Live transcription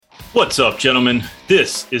What's up, gentlemen?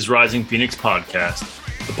 This is Rising Phoenix Podcast,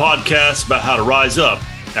 the podcast about how to rise up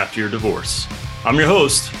after your divorce. I'm your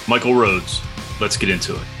host, Michael Rhodes. Let's get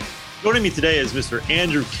into it. Joining me today is Mr.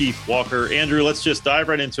 Andrew Keith Walker. Andrew, let's just dive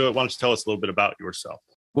right into it. Why don't you tell us a little bit about yourself?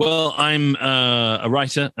 Well, I'm a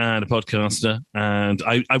writer and a podcaster, and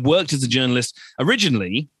I worked as a journalist.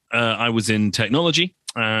 Originally, I was in technology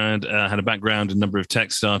and had a background in a number of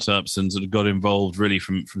tech startups and sort of got involved really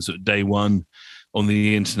from sort of day one on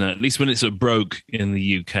the internet, at least when it sort of broke in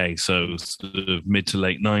the UK, so sort of mid to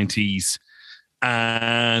late 90s.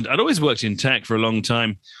 And I'd always worked in tech for a long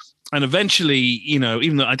time. And eventually, you know,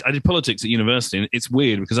 even though I did politics at university, and it's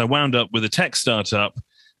weird because I wound up with a tech startup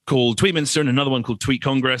called Tweetminster and another one called Tweet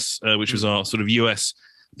Congress, which was our sort of US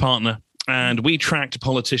partner. And we tracked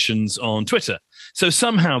politicians on Twitter. So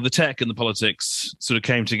somehow the tech and the politics sort of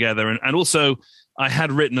came together. And also, I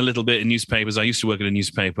had written a little bit in newspapers. I used to work at a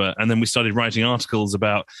newspaper, and then we started writing articles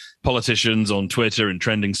about politicians on Twitter and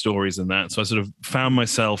trending stories and that. So I sort of found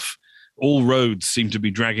myself, all roads seemed to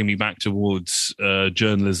be dragging me back towards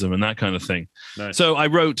journalism and that kind of thing. Nice. So I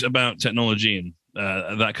wrote about technology and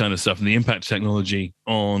that kind of stuff and the impact of technology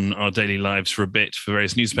on our daily lives for a bit for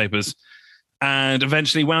various newspapers, and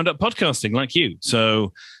eventually wound up podcasting like you.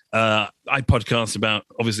 So I podcast about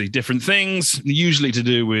obviously different things, usually to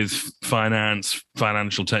do with finance,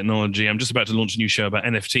 financial technology. I'm just about to launch a new show about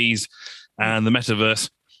NFTs and the metaverse.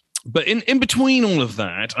 But in between all of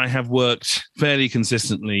that, I have worked fairly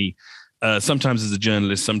consistently, sometimes as a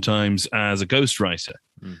journalist, sometimes as a ghostwriter.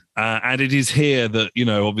 And it is here that, you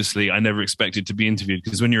know, obviously I never expected to be interviewed,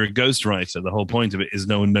 because when you're a ghostwriter, the whole point of it is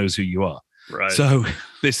no one knows who you are. Right. So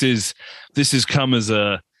this has come as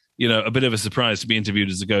a bit of a surprise to be interviewed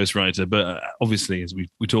as a ghostwriter. But obviously, as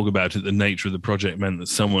we talk about it, the nature of the project meant that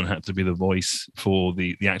someone had to be the voice for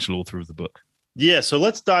the actual author of the book. Yeah, so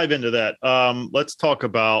let's dive into that. Let's talk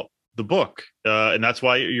about the book, and that's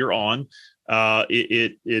why you're on.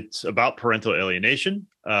 It's about parental alienation.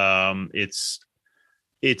 It's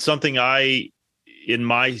something in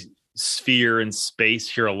my sphere and space,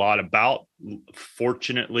 hear a lot about.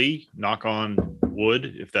 Fortunately, knock on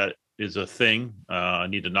wood, if that is a thing. I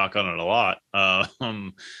need to knock on it a lot. I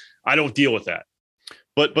don't deal with that,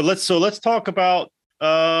 but let's talk about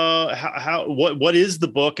what is the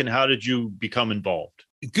book and how did you become involved?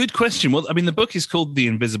 Good question. Well, I mean, the book is called The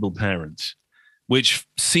Invisible Parent, which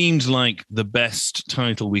seemed like the best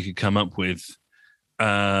title we could come up with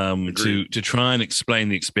to try and explain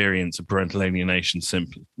the experience of parental alienation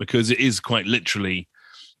simply, because it is quite literally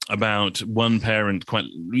about one parent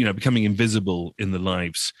becoming invisible in the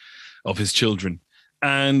lives of his children.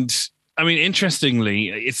 And I mean, interestingly,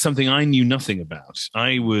 it's something I knew nothing about.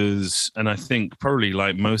 And I think probably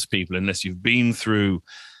like most people, unless you've been through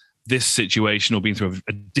this situation or been through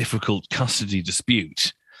a difficult custody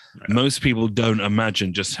dispute, right, most people don't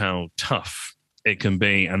imagine just how tough it can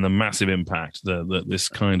be and the massive impact that this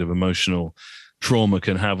kind of emotional trauma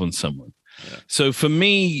can have on someone. Yeah. So for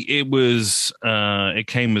me, it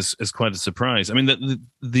came as quite a surprise. I mean,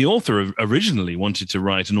 the author originally wanted to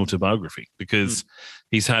write an autobiography because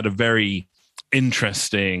he's had a very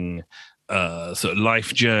interesting sort of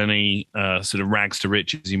life journey, sort of rags to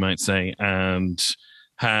riches, you might say, and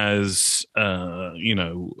has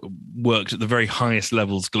worked at the very highest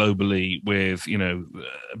levels globally with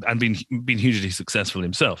and been hugely successful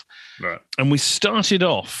himself. Right. And we started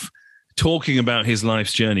off talking about his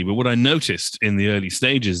life's journey. But what I noticed in the early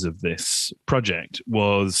stages of this project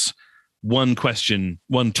was one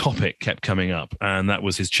topic kept coming up, and that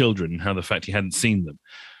was his children and how the fact he hadn't seen them.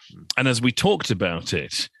 And as we talked about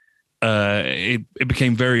it, it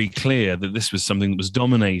became very clear that this was something that was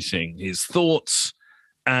dominating his thoughts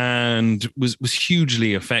and was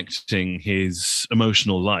hugely affecting his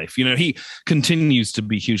emotional life. You know, he continues to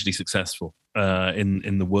be hugely successful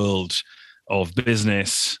in the world of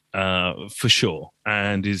business, for sure,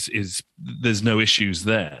 and there's no issues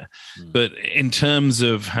there. But in terms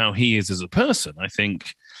of how he is as a person, I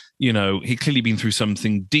think, he clearly been through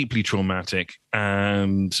something deeply traumatic.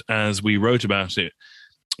 And as we wrote about it,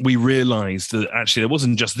 we realized that actually there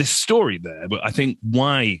wasn't just this story there, but I think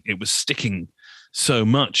why it was sticking so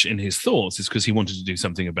much in his thoughts is because he wanted to do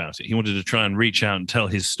something about it. He wanted to try and reach out and tell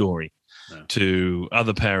his story to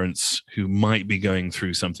other parents who might be going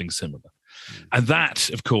through something similar. And that,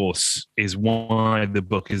 of course, is why the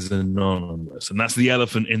book is anonymous. And that's the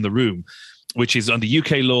elephant in the room, which is under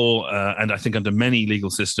UK law, and I think under many legal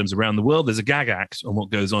systems around the world, there's a gag act on what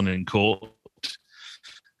goes on in court,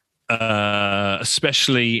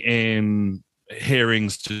 especially in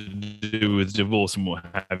hearings to do with divorce and what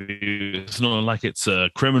have you. It's not like it's a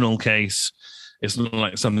criminal case. It's not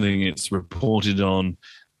like something it's reported on.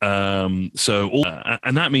 And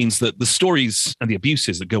that means that the stories and the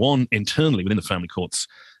abuses that go on internally within the family courts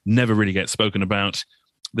never really get spoken about.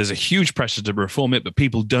 There's a huge pressure to reform it, but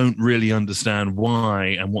people don't really understand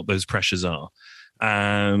why and what those pressures are.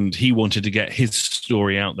 And he wanted to get his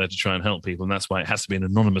story out there to try and help people. And that's why it has to be an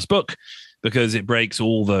anonymous book, because it breaks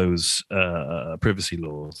all those privacy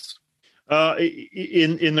laws.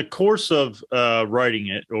 In the course of writing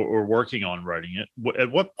it or working on writing it,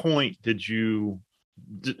 at what point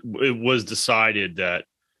it was decided that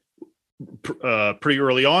pretty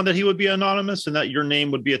early on that he would be anonymous and that your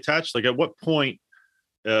name would be attached? Like, at what point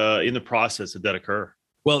in the process did that occur?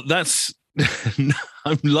 Well, that's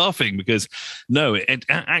I'm laughing because no, it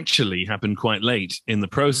actually happened quite late in the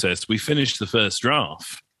process. We finished the first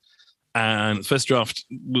draft, and the first draft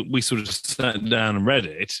we sort of sat down and read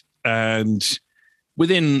it, and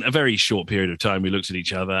within a very short period of time, we looked at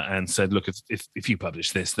each other and said, "Look, if you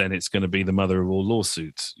publish this, then it's going to be the mother of all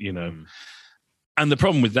lawsuits," you know. And the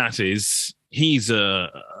problem with that is he's a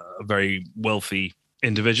very wealthy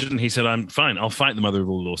individual, and he said, "I'm fine. I'll fight the mother of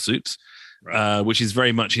all lawsuits," right. Which is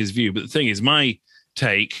very much his view. But the thing is, my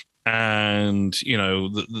take and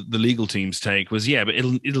the legal team's take was, yeah, but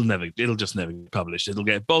it'll just never get published. It'll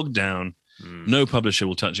get bogged down. No publisher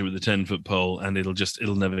will touch it with a 10-foot pole, and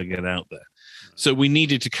it'll never get out there. So we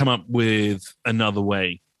needed to come up with another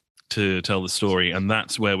way to tell the story, and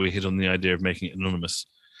that's where we hit on the idea of making it anonymous,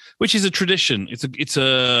 which is a tradition. It's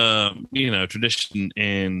a tradition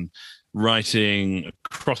in writing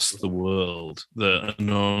across the world. The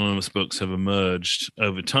anonymous books have emerged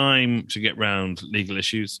over time to get around legal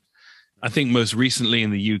issues. I think most recently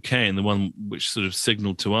in the UK, and the one which sort of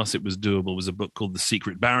signaled to us it was doable, was a book called The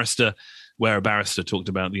Secret Barrister, where a barrister talked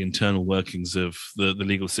about the internal workings of the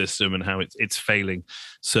legal system and how it's failing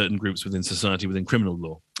certain groups within society within criminal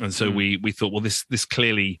law. And so we thought, well, this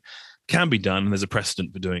clearly can be done, and there's a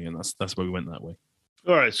precedent for doing it. And that's why we went that way.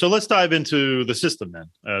 All right, so let's dive into the system then.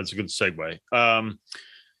 It's a good segue.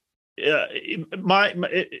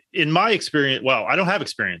 In my experience, well, I don't have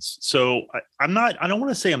experience, so I don't want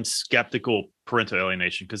to say I'm skeptical parental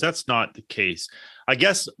alienation, because that's not the case. I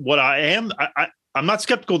guess what I am, I'm not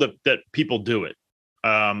skeptical that people do it.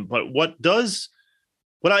 But what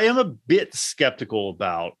I am a bit skeptical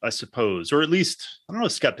about, I suppose, or at least, I don't know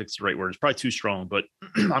if skeptic's the right word, it's probably too strong, but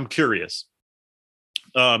I'm curious,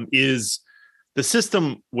 is the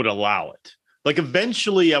system would allow it. Like,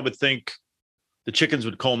 eventually I would think the chickens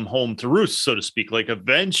would come home to roost, so to speak. Like,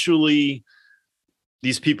 eventually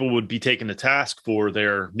these people would be taken to task for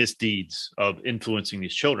their misdeeds of influencing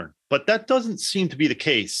these children. But that doesn't seem to be the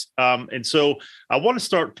case. And so I want to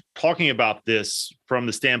start talking about this from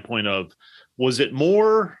the standpoint of, was it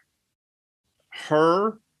more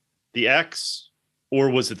her, the ex, or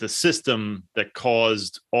was it the system that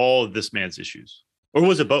caused all of this man's issues? Or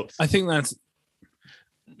was it both? I think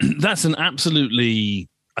that's an absolutely,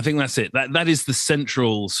 I think that's it. That is the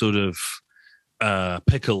central sort of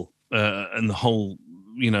pickle and the whole,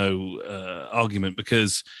 argument,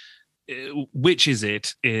 because which is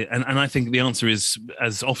it? And I think the answer is,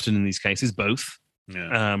 as often in these cases, both.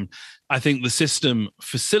 Yeah. I think the system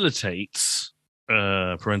facilitates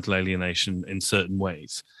parental alienation in certain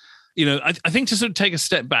ways. I think to sort of take a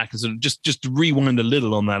step back and sort of just rewind a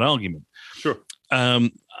little on that argument. Sure.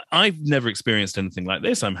 I've never experienced anything like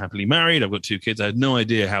this. I'm happily married. I've got 2 kids. I had no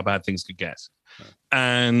idea how bad things could get. Right.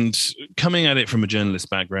 And coming at it from a journalist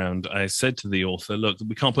background, I said to the author, look,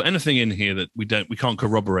 we can't put anything in here that we can't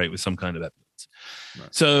corroborate with some kind of evidence.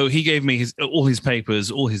 Right. So he gave me all his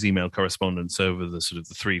papers, all his email correspondence over the sort of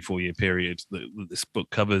the 3-4 year period that this book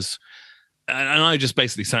covers. And I just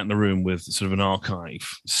basically sat in the room with sort of an archive,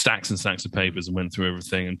 stacks and stacks of papers, and went through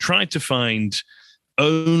everything and tried to find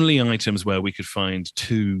only items where we could find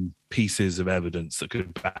 2 pieces of evidence that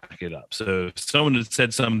could back it up. So if someone had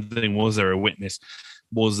said something, was there a witness?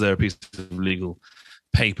 Was there a piece of legal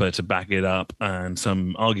paper to back it up? And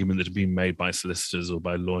some argument that had been made by solicitors or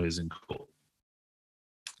by lawyers in court.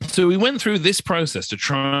 So we went through this process to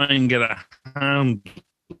try and get a handle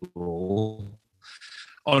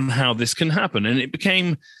on how this can happen. And it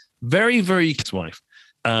became very, very his wife.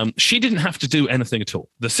 She didn't have to do anything at all.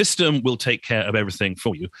 The system will take care of everything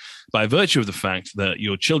for you by virtue of the fact that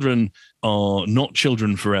your children are not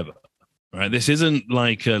children forever. Right? This isn't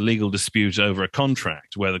like a legal dispute over a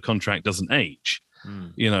contract where the contract doesn't age.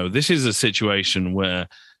 This is a situation where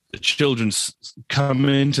the children come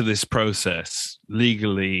into this process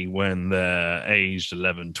legally when they're aged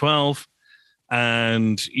 11, 12.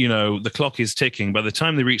 And, the clock is ticking. By the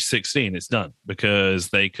time they reach 16, it's done, because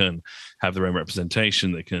they can have their own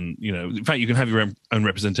representation. They can, in fact, you can have your own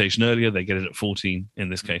representation earlier. They get it at 14 in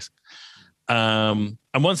this case.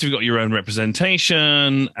 And once you've got your own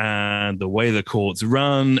representation and the way the courts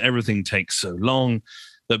run, everything takes so long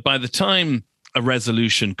that by the time a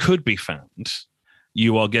resolution could be found,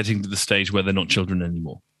 you are getting to the stage where they're not children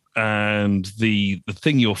anymore. And the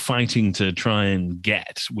thing you're fighting to try and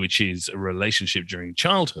get, which is a relationship during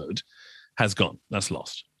childhood, has gone. That's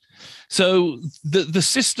lost. So the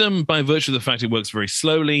system, by virtue of the fact it works very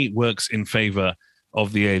slowly, works in favor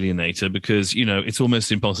of the alienator because, it's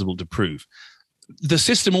almost impossible to prove. The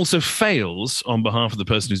system also fails on behalf of the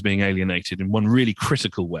person who's being alienated in one really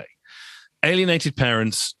critical way. Alienated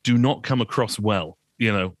parents do not come across well. They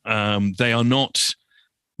are not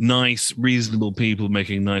nice, reasonable people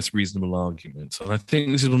making nice, reasonable arguments. And I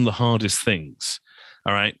think this is one of the hardest things.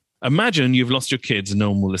 All right. Imagine you've lost your kids and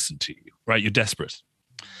no one will listen to you, right? You're desperate.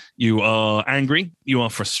 You are angry, you are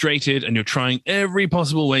frustrated, and you're trying every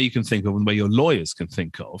possible way you can think of and way your lawyers can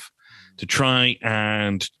think of to try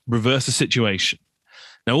and reverse the situation.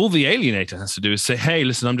 Now, all the alienator has to do is say, hey,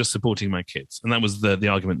 listen, I'm just supporting my kids. And that was the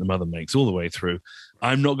argument the mother makes all the way through.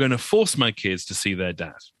 I'm not going to force my kids to see their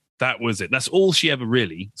dad. That was it. That's all she ever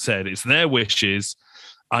really said. It's their wishes.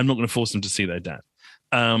 I'm not going to force them to see their dad.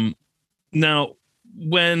 Now,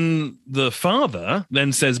 when the father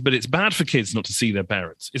then says, but it's bad for kids not to see their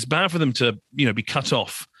parents. It's bad for them to, be cut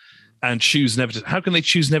off and choose never to. How can they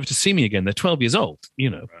choose never to see me again? They're 12 years old,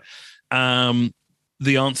 Right.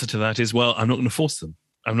 The answer to that is, well, I'm not going to force them.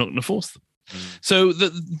 I'm not going to force them. So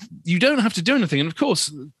you don't have to do anything. And of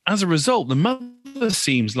course, as a result, the mother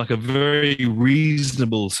seems like a very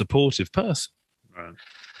reasonable, supportive person.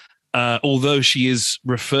 Right. Although she is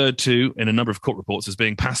referred to in a number of court reports as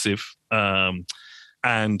being passive,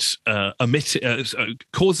 and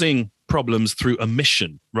causing problems through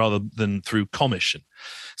omission rather than through commission.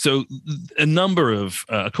 So a number of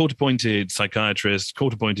court-appointed psychiatrists,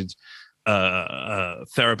 court-appointed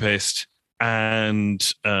therapist,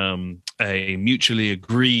 and a mutually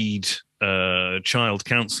agreed child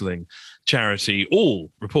counseling charity all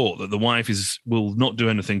report that the wife will not do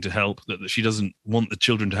anything to help, that she doesn't want the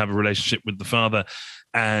children to have a relationship with the father,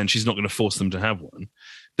 and she's not going to force them to have one.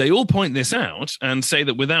 They all point this out and say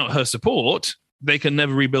that without her support, they can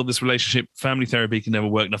never rebuild this relationship. Family therapy can never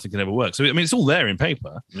work. Nothing can ever work. So, it's all there in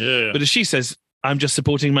paper. Yeah. But as she says, I'm just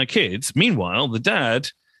supporting my kids. Meanwhile, the dad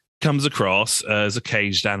comes across as a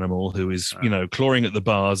caged animal who is, clawing at the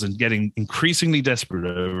bars and getting increasingly desperate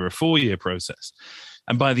over a 4-year process.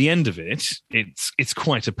 And by the end of it, it's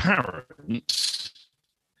quite apparent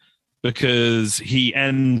because he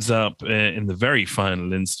ends up in the very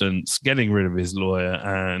final instance getting rid of his lawyer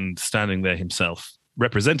and standing there himself,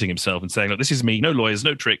 representing himself and saying, look, this is me, no lawyers,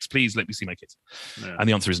 no tricks, please let me see my kids. Yeah. And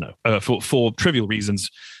the answer is no, for trivial reasons,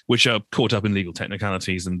 which are caught up in legal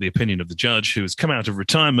technicalities and the opinion of the judge who has come out of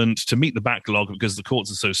retirement to meet the backlog because the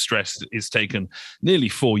courts are so stressed. It's taken nearly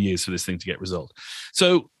 4 years for this thing to get resolved.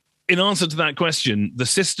 So in answer to that question, the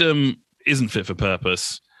system isn't fit for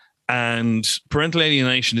purpose. And parental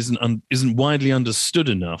alienation isn't widely understood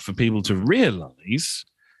enough for people to realize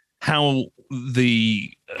how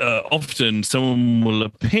often someone will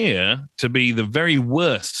appear to be the very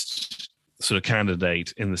worst sort of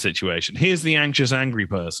candidate in the situation. Here's the anxious, angry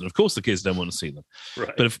person. Of course, the kids don't want to see them,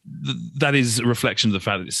 right. But that is a reflection of the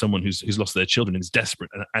fact that it's someone who's lost their children and is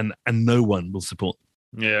desperate, and no one will support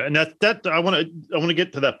them. Yeah, and that I want to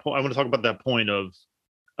get to that point. I want to talk about that point of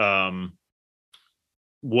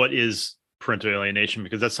what is parental alienation,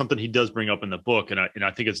 because that's something he does bring up in the book, and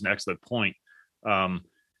I think it's an excellent point.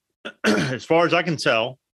 As far as I can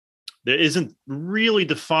tell, there isn't really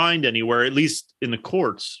defined anywhere, at least in the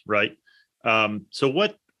courts, right? So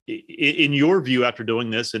what, in your view, after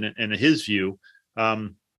doing this and in his view,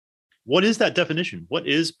 what is that definition? What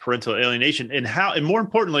is parental alienation, and how, and more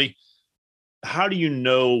importantly, how do you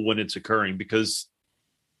know when it's occurring? Because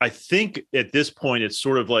I think at this point, it's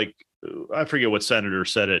sort of like, I forget what senator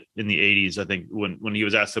said it in the 80s, I think, when he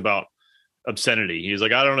was asked about obscenity. He was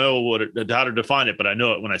like, I don't know how to define it, but I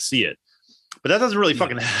know it when I see it. But that doesn't really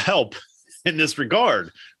fucking help in this regard,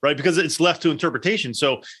 right? Because it's left to interpretation.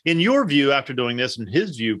 So in your view, after doing this, and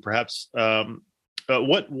his view, perhaps,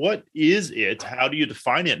 what is it? How do you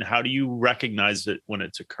define it? And how do you recognize it when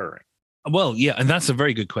it's occurring? Well, yeah, and that's a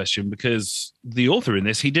very good question, because the author in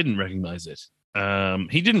this, he didn't recognize it.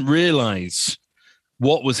 He didn't realize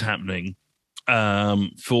what was happening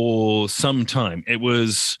for some time. It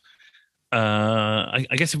was, I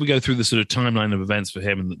guess if we go through the sort of timeline of events for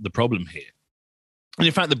him and the problem here, and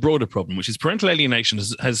in fact, the broader problem, which is parental alienation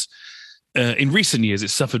has in recent years,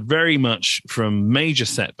 it's suffered very much from major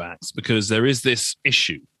setbacks, because there is this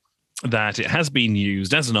issue that it has been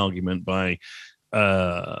used as an argument by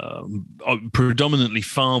predominantly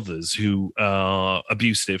fathers who are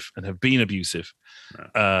abusive and have been abusive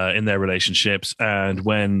in their relationships, and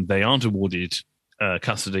when they aren't awarded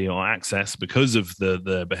custody or access because of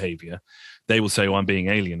the behavior, they will say, well, I'm being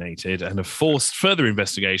alienated, and have forced further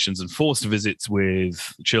investigations and forced visits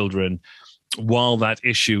with children while that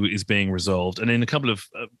issue is being resolved. And in a couple of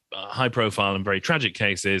high profile and very tragic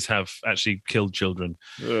cases have actually killed children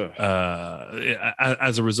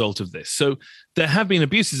as a result of this. So there have been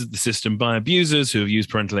abuses of the system by abusers who have used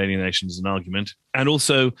parental alienation as an argument, and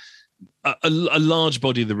also a large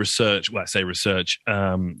body of the research, well, I say research,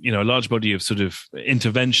 a large body of sort of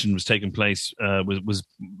intervention was taking place, was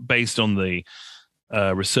based on the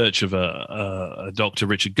research of a Dr.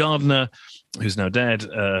 Richard Gardner, who's now dead,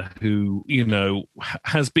 who, he's a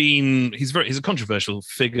controversial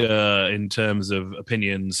figure in terms of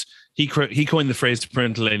opinions. He coined the phrase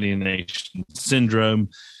parental alienation syndrome.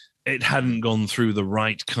 It hadn't gone through the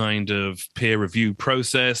right kind of peer review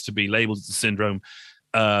process to be labeled as a syndrome.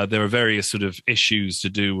 There are various sort of issues to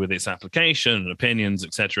do with its application and opinions,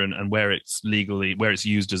 etc., and where it's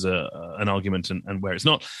used as an argument and where it's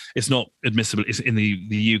not admissible. It's in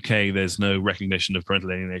the UK, there's no recognition of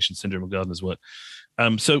parental alienation syndrome of Gardner's work.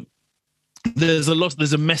 So there's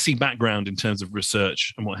a messy background in terms of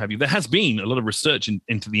research and what have you. There has been a lot of research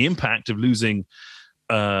into the impact of losing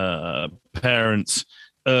parents.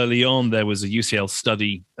 Early on, there was a UCL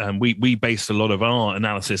study. We based a lot of our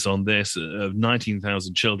analysis on this, of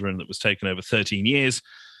 19,000 children that was taken over 13 years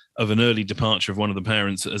of an early departure of one of the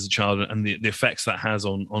parents as a child, and the effects that has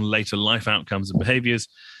on later life outcomes and behaviors.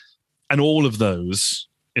 And all of those,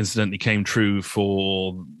 incidentally, came true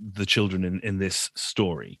for the children in this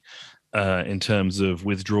story, in terms of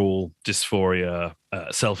withdrawal, dysphoria,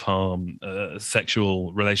 self-harm,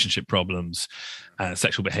 sexual relationship problems,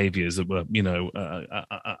 sexual behaviors that were,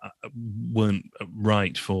 weren't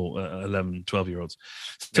right for 11, 12-year-olds.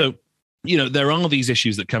 So, there are these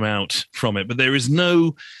issues that come out from it, but there is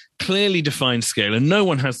no clearly defined scale, and no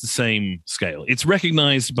one has the same scale. It's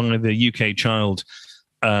recognized by the UK Child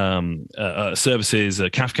Services,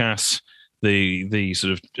 CAFCAS, the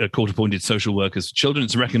sort of court-appointed social workers for children.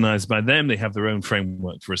 It's recognized by them. They have their own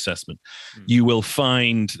framework for assessment. You will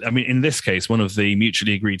find, in this case, one of the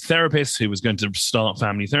mutually agreed therapists who was going to start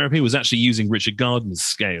family therapy was actually using Richard Gardner's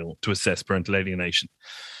scale to assess parental alienation.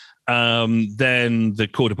 Then the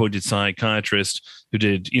court-appointed psychiatrist who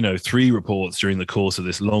did, 3 reports during the course of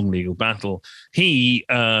this long legal battle, he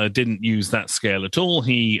didn't use that scale at all.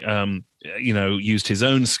 He used his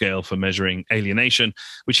own scale for measuring alienation,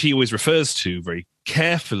 which he always refers to very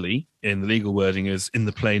carefully in the legal wording as in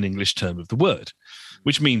the plain English term of the word,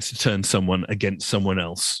 which means to turn someone against someone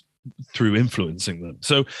else through influencing them.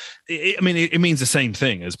 So, it means the same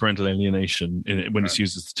thing as parental alienation when it's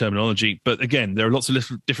used as the terminology. But again, there are lots of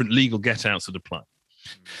different legal get-outs that apply.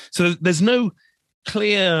 So there's no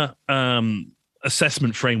clear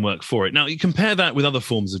assessment framework for it. Now, you compare that with other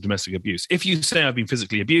forms of domestic abuse. If you say I've been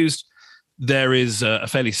physically abused, there is a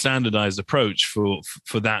fairly standardized approach for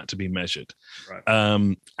that to be measured. Right.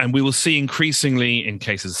 And we will see increasingly in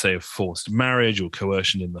cases, say, of forced marriage or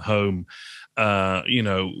coercion in the home,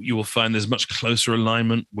 you will find there's much closer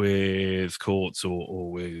alignment with courts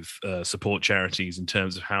or with support charities in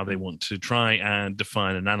terms of how they want to try and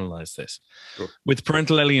define and analyze this. Sure. With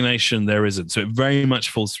parental alienation, there isn't. So it very much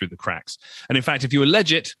falls through the cracks. And in fact, if you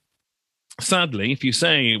allege it, sadly, if you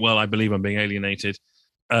say, well, I believe I'm being alienated,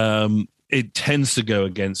 it tends to go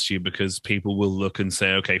against you because people will look and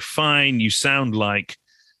say, okay, fine, you sound like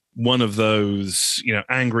one of those,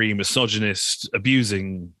 angry, misogynist,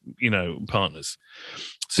 abusing, partners.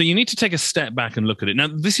 So you need to take a step back and look at it. Now,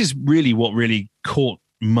 this is really what really caught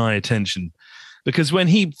my attention, because when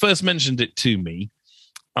he first mentioned it to me,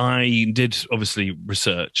 I did obviously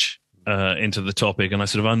research into the topic, and I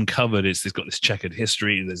sort of uncovered it's got this checkered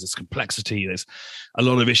history. There's this complexity. There's a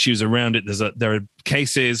lot of issues around it. There are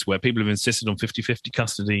cases where people have insisted on 50-50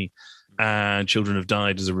 custody, and children have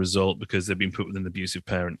died as a result because they've been put with an abusive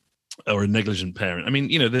parent or a negligent parent.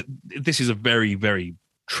 This is a very, very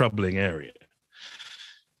troubling area.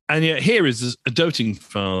 And yet here is a doting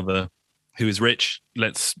father who is rich.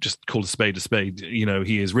 Let's just call a spade a spade.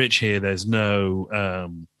 He is rich here. There's no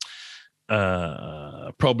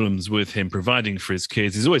problems with him providing for his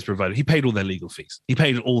kids. He's always provided. He paid all their legal fees. He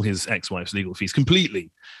paid all his ex-wife's legal fees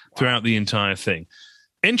completely throughout the entire thing.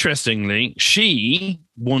 Interestingly, she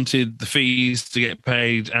wanted the fees to get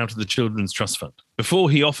paid out of the Children's Trust Fund.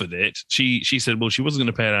 Before he offered it, she said, well, she wasn't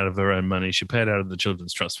going to pay it out of her own money. She paid it out of the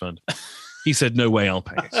Children's Trust Fund. He said, no way, I'll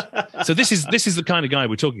pay it. So this is the kind of guy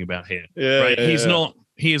we're talking about here. Yeah, right? Yeah,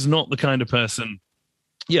 he is not the kind of person.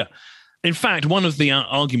 Yeah. In fact, one of the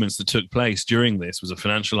arguments that took place during this was a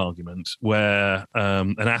financial argument where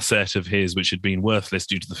an asset of his, which had been worthless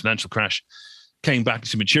due to the financial crash, came back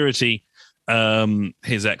to maturity.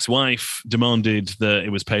 His ex-wife demanded that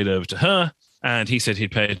it was paid over to her, and he said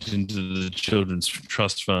he'd pay it into the children's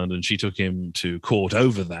trust fund, and she took him to court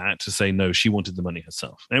over that to say no, she wanted the money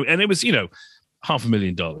herself. And it was,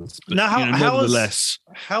 $500,000. But, now, nevertheless,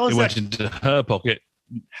 how is it went that, into her pocket,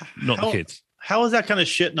 not the kids. How is that kind of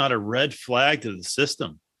shit not a red flag to the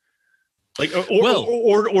system? Like,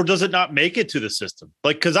 or does it not make it to the system?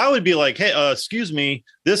 Like, because I would be like, hey, excuse me,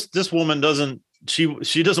 this woman doesn't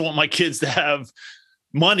want my kids to have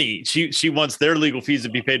money. She wants their legal fees to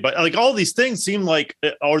be paid by. Like, all these things seem like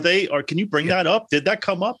can you bring that up? Did that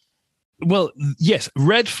come up? Well, yes,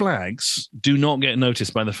 red flags do not get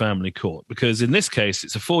noticed by the family court because in this case,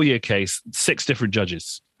 it's a 4-year case, 6 different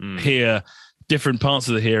judges hear different parts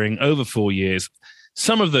of the hearing over 4 years.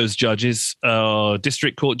 Some of those judges are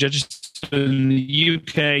district court judges. In the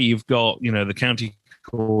UK, you've got, the county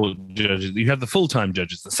court judges. You have the full-time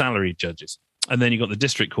judges, the salaried judges. And then you've got the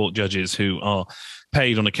district court judges who are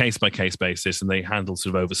paid on a case-by-case basis, and they handle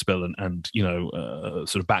sort of overspill and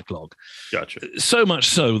sort of backlog. Gotcha. So much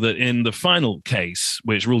so that in the final case,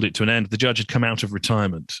 which ruled it to an end, the judge had come out of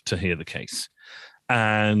retirement to hear the case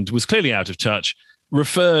and was clearly out of touch,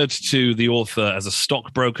 referred to the author as a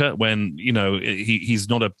stockbroker when, he's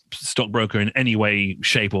not a stockbroker in any way,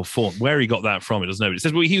 shape or form. Where he got that from, it doesn't know. It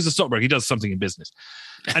says, well, he was a stockbroker. He does something in business.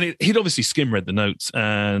 And he'd obviously skim-read the notes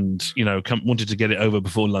and, wanted to get it over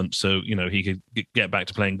before lunch so, he could get back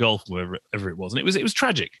to playing golf, wherever it was. And it was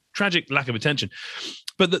tragic lack of attention.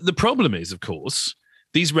 But the problem is, of course,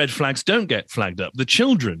 these red flags don't get flagged up. The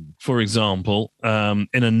children, for example, in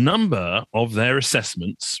a number of their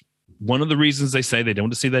assessments, one of the reasons they say they don't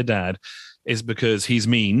want to see their dad is because he's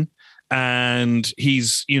mean and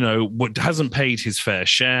he's, hasn't paid his fair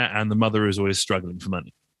share and the mother is always struggling for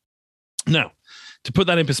money. Now, to put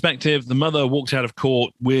that in perspective, the mother walked out of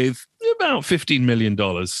court with about $15 million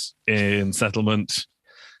in settlement.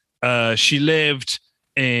 She lived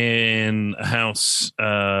in a house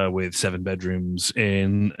with 7 bedrooms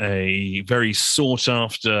in a very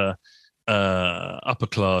sought-after upper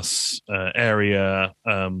class area,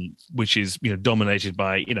 which is dominated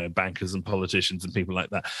by bankers and politicians and people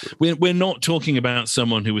like that. We're not talking about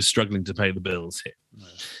someone who was struggling to pay the bills here.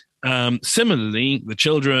 No. Similarly, the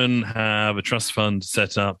children have a trust fund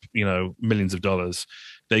set up, millions of dollars.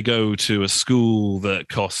 They go to a school that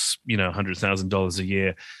costs $100,000 a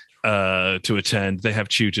year to attend. They have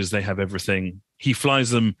tutors. They have everything. He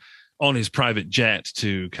flies them on his private jet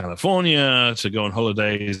to California to go on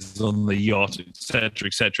holidays on the yacht, et cetera,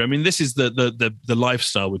 et cetera. I mean, this is the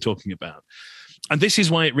lifestyle we're talking about. And this is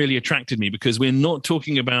why it really attracted me, because we're not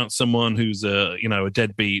talking about someone who's a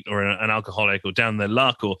deadbeat or an alcoholic or down their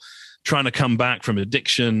luck or trying to come back from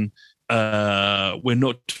addiction. We're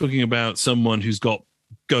not talking about someone who's got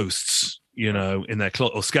ghosts, in their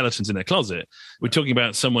or skeletons in their closet. We're talking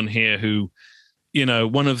about someone here who,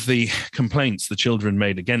 one of the complaints the children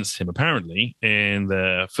made against him, apparently, in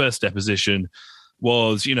their first deposition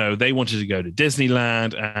was, they wanted to go to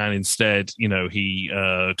Disneyland and instead, he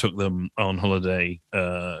took them on holiday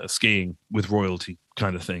skiing with royalty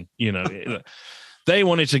kind of thing. They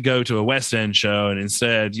wanted to go to a West End show and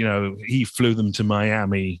instead, he flew them to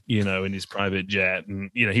Miami, in his private jet.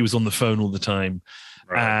 And, he was on the phone all the time.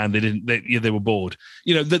 Right. And they were bored.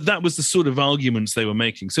 That was the sort of arguments they were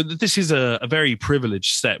making. So this is a very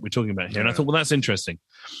privileged set we're talking about here. Yeah. And I thought, well, that's interesting.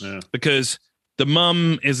 Yeah. Because the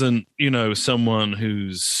mum isn't, someone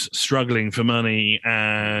who's struggling for money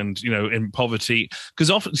and, in poverty.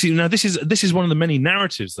 Because often, this is one of the many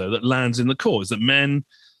narratives, though, that lands in the court, is that men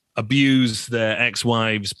abuse their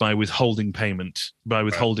ex-wives by withholding payment, by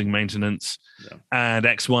withholding maintenance. Yeah. And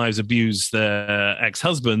ex-wives abuse their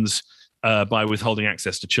ex-husbands by withholding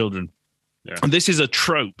access to children. Yeah. And this is a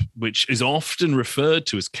trope which is often referred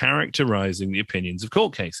to as characterizing the opinions of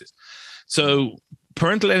court cases. So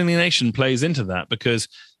parental alienation plays into that, because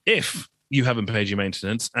if you haven't paid your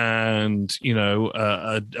maintenance and,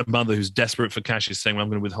 a mother who's desperate for cash is saying, well, I'm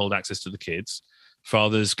going to withhold access to the kids,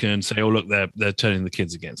 fathers can say, oh, look, they're turning the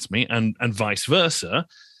kids against me, and vice versa.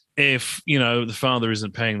 If, the father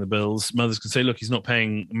isn't paying the bills, mothers can say, look, he's not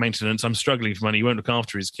paying maintenance. I'm struggling for money. He won't look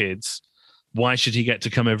after his kids. Why should he get to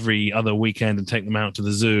come every other weekend and take them out to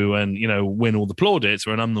the zoo and, win all the plaudits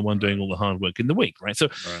when I'm the one doing all the hard work in the week, right? So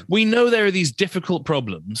we know there are these difficult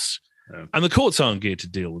problems and the courts aren't geared to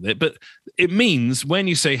deal with it. But it means when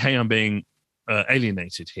you say, hey, I'm being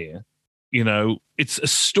alienated here, it's a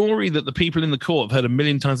story that the people in the court have heard a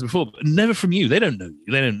million times before, but never from you. They don't know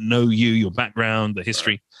you. They don't know you, your background, the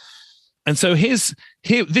history. And so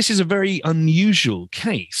this is a very unusual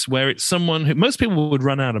case where it's someone who most people would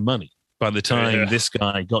run out of money by the time this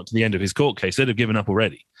guy got to the end of his court case. They'd have given up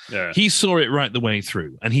already. Yeah. He saw it right the way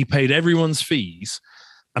through, and he paid everyone's fees.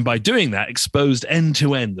 And by doing that, exposed end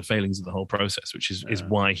to end the failings of the whole process, which is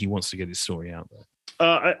why he wants to get his story out there.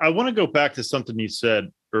 I want to go back to something you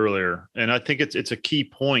said earlier, and I think it's a key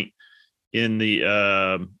point in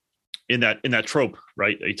the in that trope,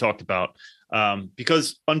 right, that you talked about,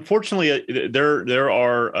 because unfortunately there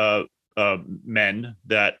are men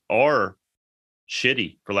that are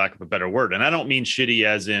shitty, for lack of a better word, and I don't mean shitty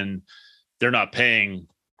as in they're not paying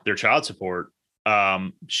their child support.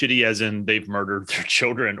 Shitty as in they've murdered their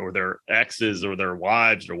children or their exes or their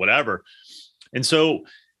wives or whatever. And so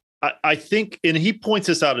I think, and he points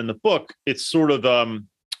this out in the book, it's sort of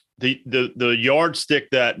the yardstick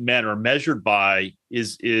that men are measured by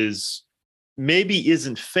is maybe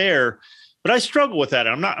isn't fair, but I struggle with that.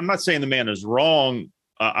 I'm not saying the man is wrong.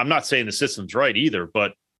 I'm not saying the system's right either,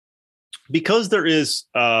 but because there is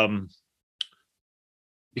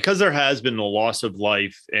because there has been a loss of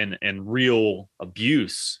life and real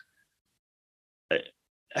abuse,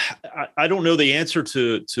 I don't know the answer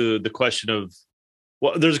to the question of,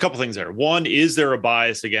 well, there's a couple things there. One, is there a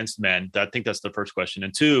bias against men? I think that's the first question.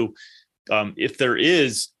 And two, if there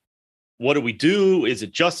is, what do we do? Is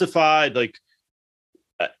it justified? Like,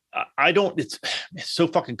 I don't, it's so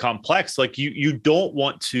fucking complex. Like you don't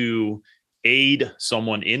want to aid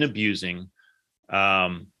someone in abusing.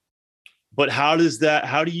 But how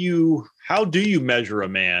do you measure a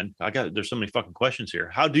man? There's so many fucking questions here.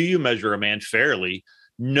 How do you measure a man fairly,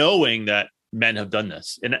 knowing that men have done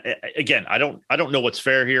this? And again, I don't know what's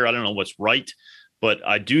fair here. I don't know what's right, but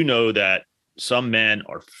I do know that some men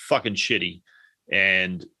are fucking shitty.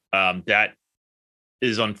 And that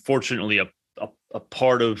is unfortunately a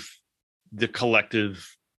part of the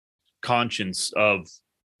collective conscience of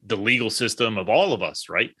the legal system of all of us,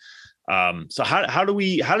 right? So how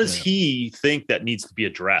does he think that needs to be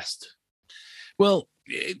addressed? Well,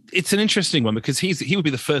 it's an interesting one because he would be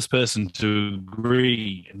the first person to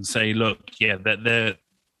agree and say, look, yeah,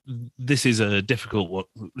 this is a difficult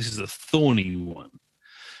one. This is a thorny one.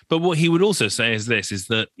 But what he would also say is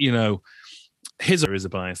that, there is a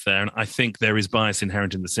bias there. And I think there is bias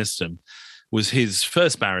inherent in the system. Was his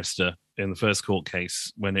first barrister in the first court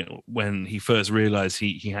case when he first realized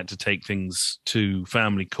he had to take things to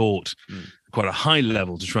family court, quite a high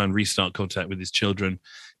level, to try and restart contact with his children.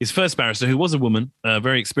 His first barrister, who was a woman, a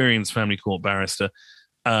very experienced family court barrister,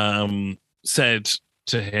 said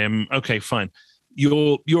to him, okay, fine,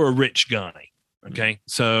 you're a rich guy. Okay.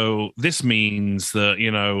 So this means that,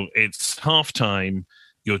 it's halftime,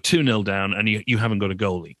 you're 2-0 down and you haven't got a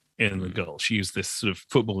goalie in the goal. She used this sort of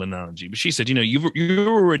football analogy, but she said, you're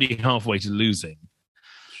already halfway to losing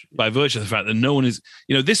by virtue of the fact that no one is,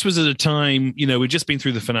 this was at a time, we'd just been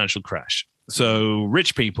through the financial crash. So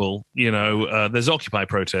rich people, there's Occupy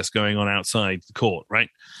protests going on outside the court, right?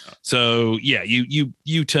 So yeah,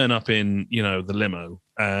 you turn up in, the limo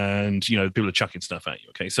and, people are chucking stuff at you.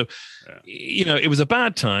 Okay. So, it was a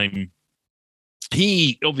bad time.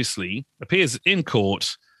 He obviously appears in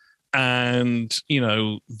court. And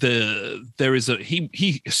there is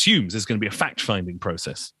he assumes there's going to be a fact-finding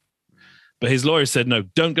process, but his lawyer said no,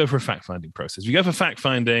 don't go for a fact-finding process. If you go for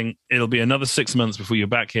fact-finding, it'll be another 6 months before you're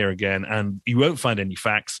back here again, and you won't find any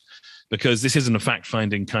facts because this isn't a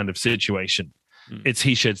fact-finding kind of situation. It's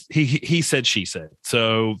he said, she said.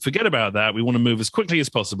 So forget about that. We want to move as quickly as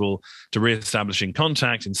possible to reestablishing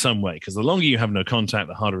contact in some way, because the longer you have no contact,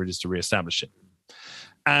 the harder it is to reestablish it.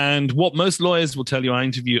 And what most lawyers will tell you, I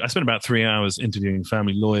spent about 3 hours interviewing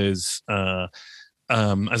family lawyers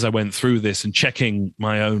as I went through this and checking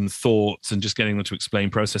my own thoughts and just getting them to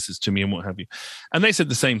explain processes to me and what have you. And they said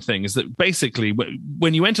the same thing, is that basically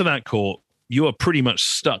when you enter that court, you are pretty much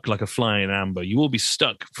stuck like a fly in amber. You will be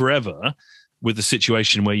stuck forever with the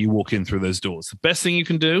situation where you walk in through those doors. The best thing you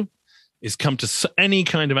can do is come to any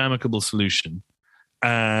kind of amicable solution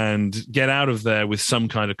and get out of there with some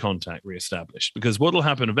kind of contact reestablished. Because what will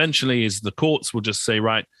happen eventually is the courts will just say,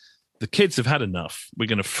 right, the kids have had enough. We're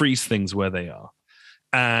going to freeze things where they are.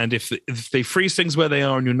 And if they freeze things where they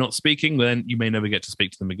are and you're not speaking, then you may never get to speak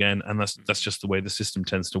to them again. And that's just the way the system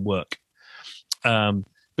tends to work.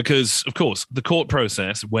 Because, of course, the court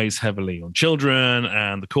process weighs heavily on children,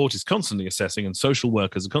 and the court is constantly assessing, and social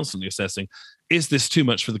workers are constantly assessing, is this too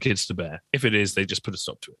much for the kids to bear? If it is, they just put a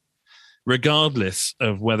stop to it, regardless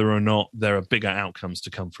of whether or not there are bigger outcomes to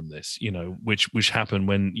come from this, which happen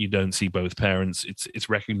when you don't see both parents. It's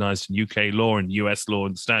recognized in UK law and US law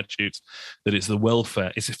and statutes that it's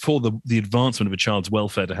for the advancement of a child's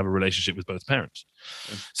welfare to have a relationship with both parents.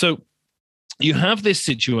 So you have this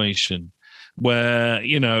situation where,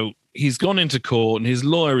 he's gone into court and his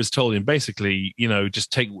lawyer has told him basically,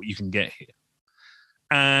 just take what you can get here.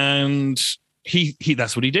 And he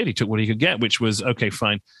that's what he did. He took what he could get, which was, okay,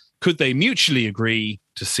 fine. Could they mutually agree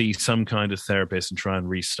to see some kind of therapist and try and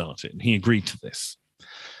restart it? And he agreed to this.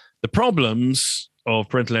 The problems of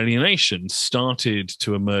parental alienation started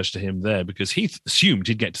to emerge to him there because he assumed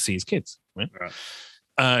he'd get to see his kids.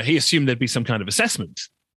 Right? He assumed there'd be some kind of assessment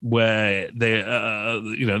where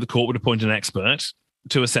the court would appoint an expert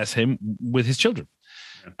to assess him with his children.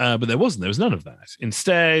 But there wasn't. There was none of that.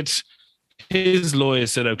 Instead, his lawyer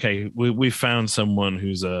said, okay, we found someone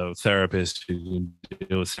who's a therapist who can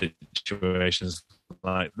deal with situations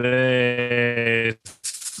like this.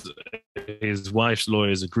 His wife's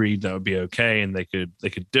lawyers agreed that would be okay and they could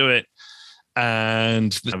do it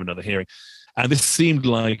and have another hearing. And this seemed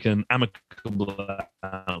like an amicable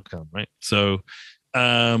outcome, right? So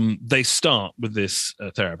they start with this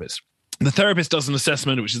therapist. The therapist does an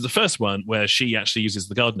assessment, which is the first one, where she actually uses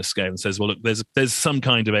the Gardner scale and says, well, look, there's some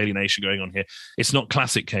kind of alienation going on here. It's not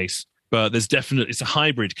classic case, but it's a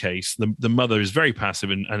hybrid case. The mother is very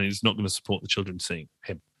passive and is not going to support the children seeing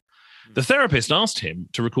him. The therapist asked him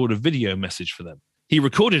to record a video message for them. He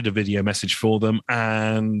recorded a video message for them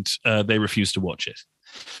and they refused to watch it.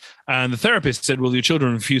 And the therapist said, well, your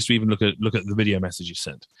children refused to even look at the video message you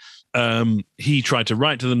sent. He tried to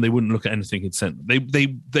write to them. They wouldn't look at anything he'd sent them.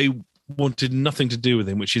 They wanted nothing to do with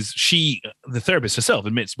him, which is the therapist herself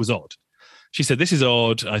admits was odd. She said, this is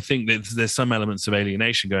odd. I think that there's some elements of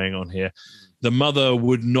alienation going on here. The mother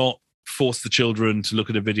would not force the children to look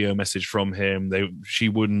at a video message from him. She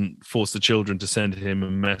wouldn't force the children to send him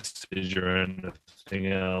a message or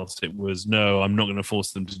anything else. It was, no, I'm not going to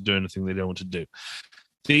force them to do anything they don't want to do.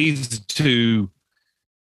 These two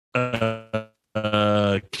kids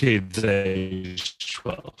aged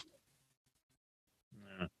 12.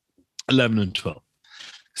 11 and 12.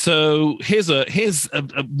 So here's a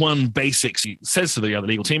one basic. He says to the other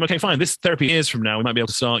legal team, okay, fine, this therapy years from now, we might be able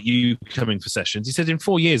to start you coming for sessions. He said in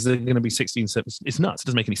 4 years, they're going to be 16, 17. It's nuts. It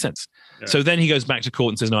doesn't make any sense. Yeah. So then he goes back to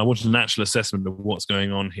court and says, no, I want an actual assessment of what's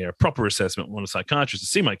going on here, a proper assessment. I want a psychiatrist to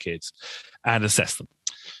see my kids and assess them.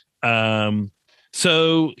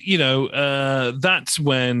 So, that's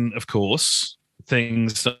when, of course,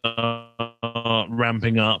 things are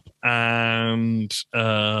ramping up and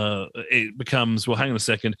it becomes, well, hang on a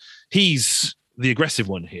second. He's the aggressive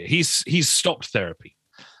one here. He's stopped therapy.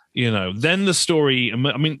 Then the story, I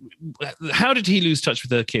mean, how did he lose touch with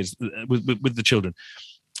the kids, with the children?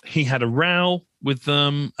 He had a row with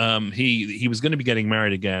them. He was going to be getting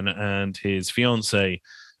married again and his fiance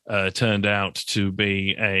turned out to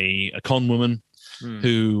be a con woman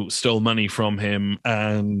who stole money from him,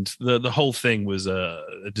 and the whole thing was a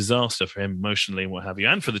disaster for him emotionally and what have you,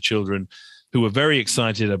 and for the children who were very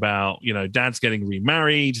excited about, dad's getting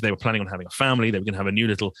remarried. They were planning on having a family. They were going to have a new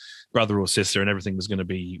little brother or sister and everything was going to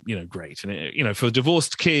be, great. And, for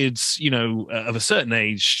divorced kids, of a certain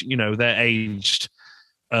age, they're aged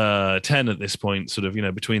 10 at this point, sort of,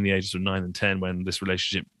 between the ages of 9 and 10 when this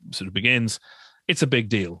relationship sort of begins. It's a big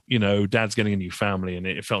deal. Dad's getting a new family and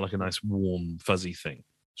it felt like a nice, warm, fuzzy thing.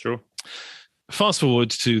 Sure. Fast forward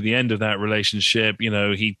to the end of that relationship,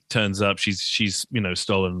 he turns up, she's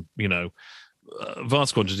stolen,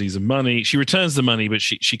 vast quantities of money. She returns the money, but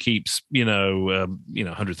she keeps,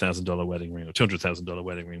 $100,000 wedding ring or $200,000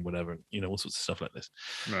 wedding ring, whatever, all sorts of stuff like this.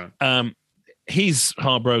 Right. He's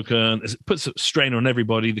heartbroken. It puts a strain on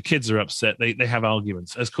everybody. The kids are upset. They have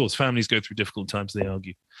arguments. Of course, families go through difficult times. They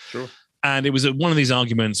argue. Sure. And it was one of these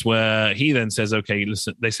arguments where he then says, okay,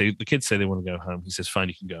 listen, the kids say they want to go home. He says, fine,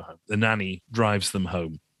 you can go home. The nanny drives them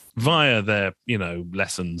home via their,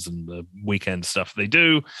 lessons and the weekend stuff they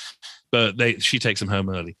do, but she takes them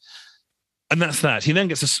home early. And that's that. He then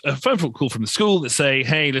gets a phone call from the school that say,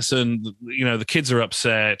 hey, listen, the kids are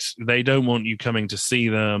upset. They don't want you coming to see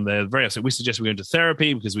them. They're very upset. We suggest we go into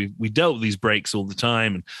therapy because we dealt with these breaks all the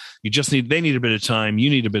time. And they need a bit of time. You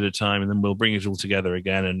need a bit of time. And then we'll bring it all together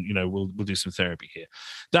again. And, we'll do some therapy here.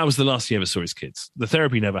 That was the last he ever saw his kids. The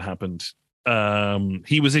therapy never happened.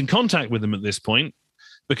 He was in contact with them at this point,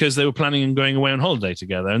 because they were planning on going away on holiday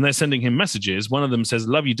together and they're sending him messages. One of them says,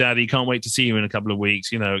 love you, daddy. Can't wait to see you in a couple of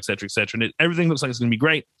weeks, et cetera, et cetera. And everything looks like it's going to be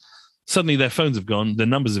great. Suddenly their phones have gone. Their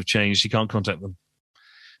numbers have changed. He can't contact them.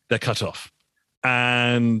 They're cut off.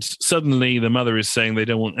 And suddenly the mother is saying they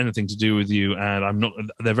don't want anything to do with you. And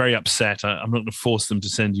they're very upset. I'm not going to force them to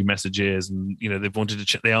send you messages. And,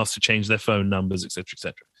 they asked to change their phone numbers, et cetera, et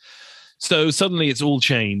cetera. So suddenly it's all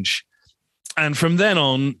change. And from then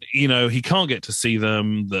on, he can't get to see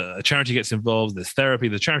them. The charity gets involved. There's therapy.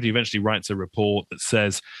 The charity eventually writes a report that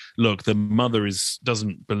says, look, the mother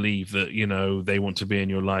doesn't believe that, they want to be in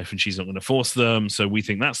your life and she's not going to force them. So we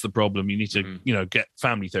think that's the problem. You need to, get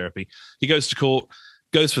family therapy. He goes to court,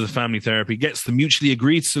 goes for the family therapy, gets the mutually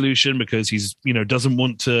agreed solution because he's, doesn't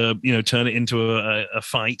want to, turn it into a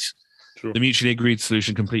fight. True. The mutually agreed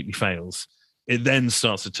solution completely fails. It then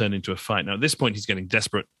starts to turn into a fight. Now, at this point, he's getting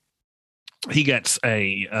desperate. He gets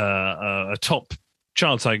a top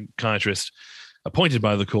child psychiatrist appointed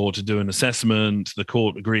by the court to do an assessment. The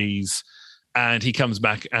court agrees, and he comes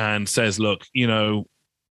back and says, "Look,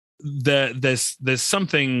 there's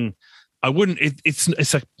something I wouldn't.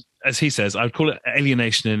 It's a, as he says, I would call it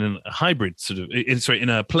alienation in a hybrid sort of. In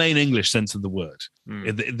a plain English sense of the word.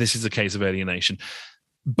 This is a case of alienation,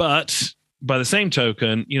 but." By the same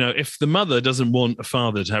token, if the mother doesn't want a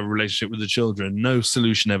father to have a relationship with the children, no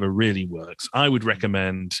solution ever really works. I would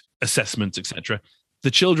recommend assessments, etc. The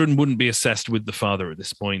children wouldn't be assessed with the father at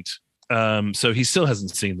this point. So he still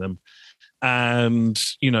hasn't seen them. And,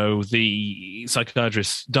 the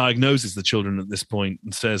psychiatrist diagnoses the children at this point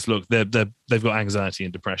and says, look, they've got anxiety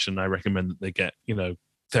and depression. I recommend that they get,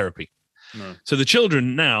 therapy. No. So the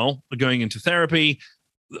children now are going into therapy.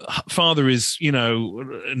 Father is,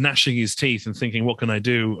 gnashing his teeth and thinking, what can I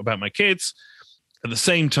do about my kids? At the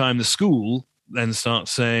same time, the school then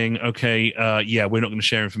starts saying, okay, we're not going to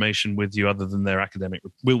share information with you other than their academic.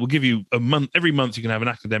 We'll give you a month. Every month you can have an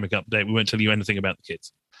academic update. We won't tell you anything about the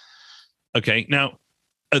kids. Okay, now,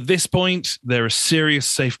 at this point, there are serious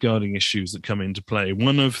safeguarding issues that come into play.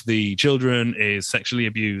 One of the children is sexually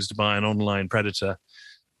abused by an online predator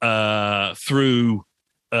through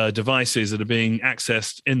devices that are being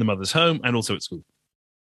accessed in the mother's home and also at school.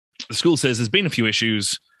 The school says there's been a few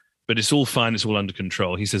issues, but it's all fine. It's all under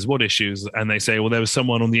control. He says, what issues? And they say, well, there was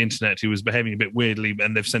someone on the internet who was behaving a bit weirdly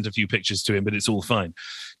and they've sent a few pictures to him, but it's all fine.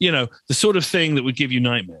 The sort of thing that would give you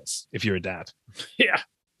nightmares if you're a dad. Yeah.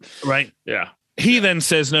 Right? Yeah. He then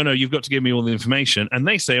says, no, you've got to give me all the information. And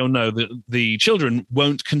they say, oh, no, the children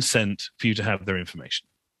won't consent for you to have their information.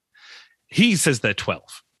 He says they're 12.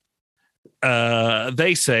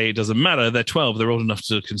 They say it doesn't matter. They're 12. They're old enough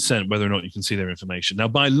to consent whether or not you can see their information. Now,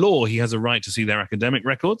 by law, he has a right to see their academic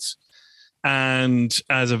records. And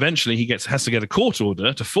as eventually he has to get a court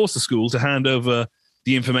order to force the school to hand over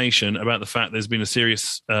the information about the fact there's been a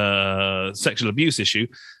serious sexual abuse issue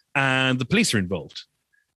and the police are involved.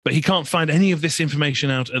 But he can't find any of this information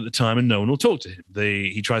out at the time and no one will talk to him.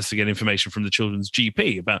 He tries to get information from the children's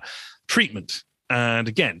GP about treatment. And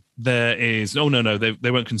again, there is, no,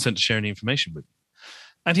 they won't consent to share any information with him.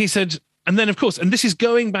 And he said, and then, of course, and this is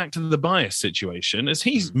going back to the bias situation, as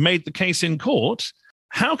he's made the case in court,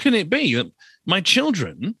 how can it be that my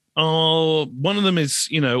children are, one of them is,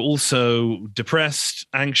 also depressed,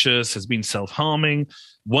 anxious, has been self-harming,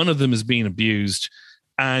 one of them has been abused,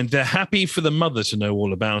 and they're happy for the mother to know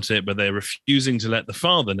all about it, but they're refusing to let the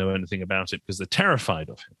father know anything about it because they're terrified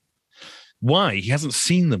of him. Why? He hasn't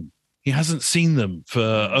seen them. He hasn't seen them for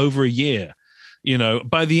over a year.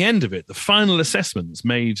 By the end of it, the final assessments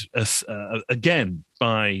made again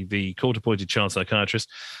by the court-appointed child psychiatrist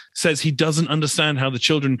says he doesn't understand how the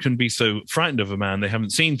children can be so frightened of a man they haven't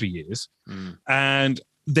seen for years. And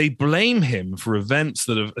they blame him for events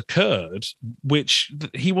that have occurred, which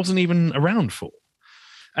he wasn't even around for.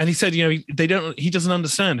 And he said, he doesn't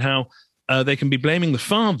understand how they can be blaming the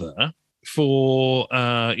father for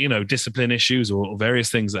discipline issues or various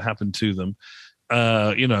things that happened to them,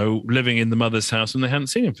 living in the mother's house and they hadn't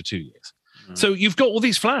seen him for 2 years. So you've got all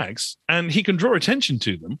these flags and he can draw attention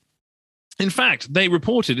to them. In fact, they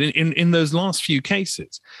reported in those last few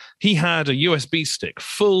cases, he had a USB stick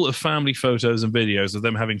full of family photos and videos of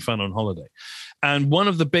them having fun on holiday. And one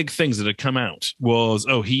of the big things that had come out was,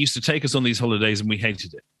 he used to take us on these holidays and we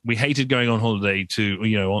hated it. We hated going on holiday to,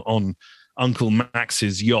 on Uncle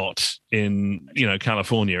Max's yacht in,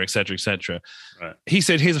 California, et cetera, et cetera. Right. He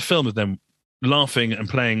said, here's a film of them laughing and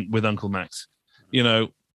playing with Uncle Max.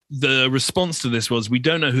 The response to this was, we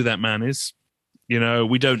don't know who that man is.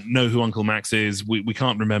 We don't know who Uncle Max is. We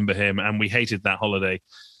can't remember him. And we hated that holiday.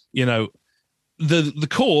 The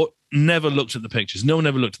court never looked at the pictures. No one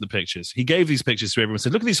ever looked at the pictures. He gave these pictures to everyone and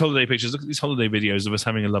said, look at these holiday pictures. Look at these holiday videos of us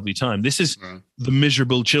having a lovely time. This is the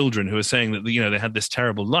miserable children who are saying that, they had this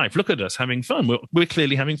terrible life. Look at us having fun. We're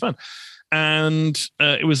clearly having fun. And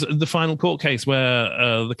it was the final court case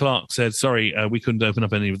where the clerk said, sorry, we couldn't open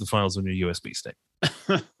up any of the files on your USB stick.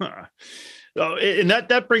 And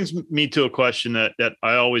that brings me to a question that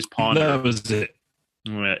I always ponder. That was it.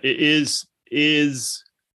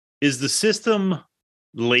 Is the system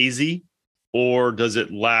lazy or does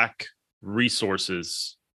it lack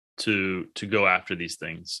resources to go after these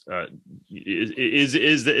things?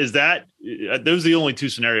 Is that those are the only two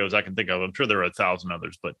scenarios I can think of? I'm sure there are 1,000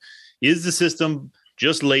 others, but is the system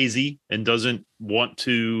just lazy and doesn't want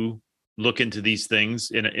to look into these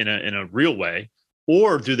things in a real way,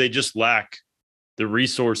 or do they just lack the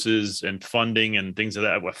resources and funding and things of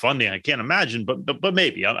that? Well, funding, I can't imagine, but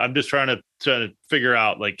maybe. I'm just trying to figure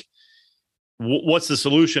out, like, what's the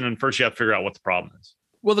solution, and first you have to figure out what the problem is.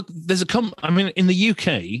 Well, there's in the UK,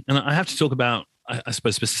 and I have to talk about, I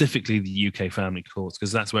suppose, specifically the UK family courts,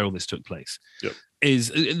 because that's where all this took place. Yep. Is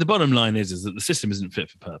the bottom line is that the system isn't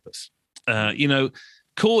fit for purpose.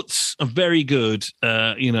 Courts are very good,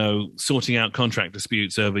 sorting out contract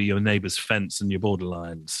disputes over your neighbor's fence and your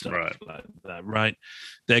borderline and stuff like that, right?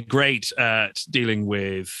 They're great at dealing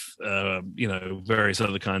with, various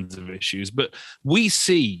other kinds of issues. But we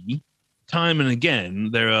see time and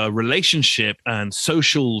again, there are relationship and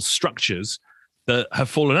social structures that have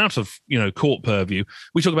fallen out of, court purview.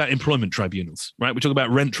 We talk about employment tribunals, right? We talk about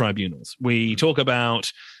rent tribunals. We talk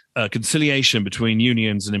about conciliation between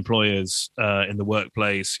unions and employers in the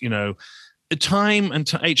workplace, time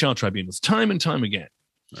and HR tribunals, time and time again.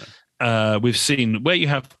 Right. We've seen where you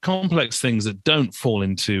have complex things that don't fall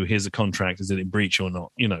into here's a contract, is it in breach or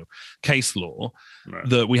not, case law, right,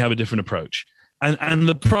 that we have a different approach. And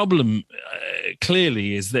the problem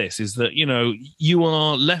clearly is that, you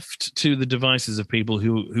are left to the devices of people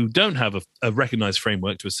who don't have a recognized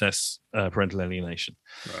framework to assess parental alienation.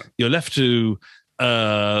 Right. You're left to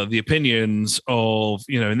the opinions of,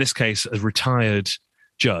 in this case, a retired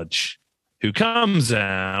judge who comes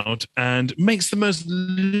out and makes the most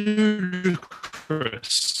ludicrous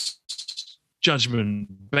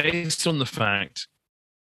judgment based on the fact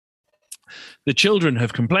the children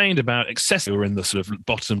have complained about excessive, or in the sort of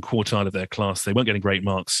bottom quartile of their class. They weren't getting great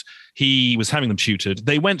marks. He was having them tutored.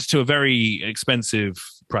 They went to a very expensive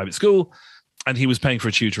private school, and he was paying for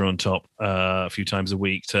a tutor on top a few times a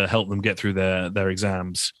week to help them get through their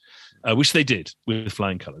exams, which they did with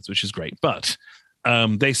flying colors, which is great. But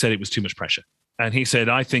they said it was too much pressure. And he said,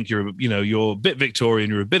 I think you're a bit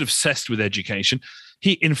Victorian, you're a bit obsessed with education.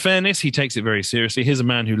 In fairness, he takes it very seriously. Here's a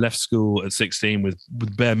man who left school at 16 with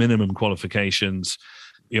bare minimum qualifications,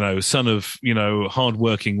 son of,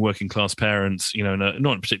 hardworking working class parents, in a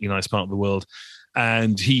not a particularly nice part of the world.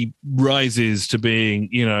 And he rises to being,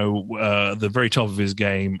 the very top of his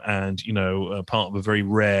game and, part of a very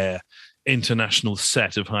rare international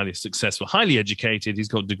set of highly successful, highly educated. He's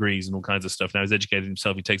got degrees and all kinds of stuff. Now he's educated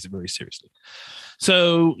himself. He takes it very seriously.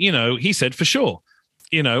 So, he said, for sure,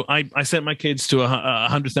 I sent my kids to a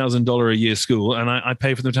 $100,000 a year school, and I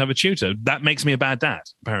pay for them to have a tutor. That makes me a bad dad,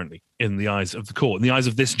 apparently, in the eyes of the court, in the eyes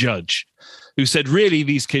of this judge, who said, really,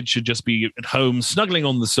 these kids should just be at home, snuggling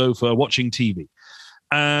on the sofa, watching TV.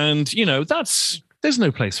 And, there's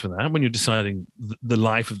no place for that when you're deciding the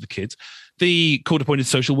life of the kids. The court-appointed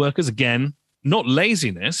social workers, again, not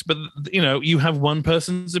laziness, but, you have one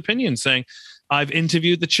person's opinion saying, I've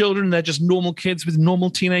interviewed the children, they're just normal kids with normal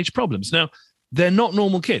teenage problems. Now, they're not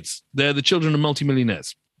normal kids. They're the children of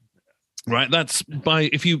multimillionaires, right? That's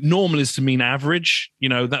if normal is to mean average,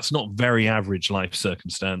 that's not very average life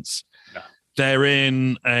circumstance. No. They're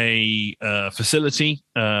in a facility.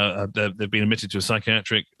 They've been admitted to a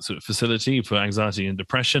psychiatric sort of facility for anxiety and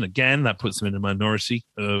depression. Again, that puts them in a minority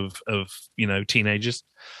of teenagers.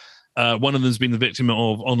 One of them's been the victim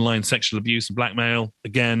of online sexual abuse and blackmail.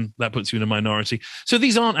 Again, that puts you in a minority. So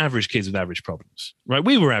these aren't average kids with average problems, right?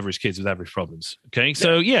 We were average kids with average problems. Okay.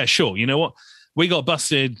 So yeah, sure. You know what? We got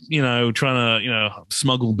busted, trying to,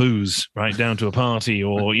 smuggle booze right down to a party,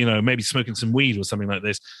 or, maybe smoking some weed or something like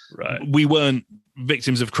this. Right. We weren't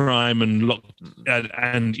victims of crime and locked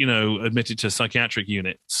and admitted to psychiatric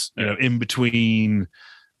units, in between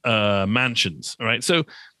mansions. All right. So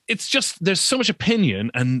it's just, there's so much opinion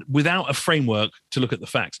and without a framework to look at the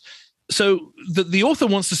facts. So the author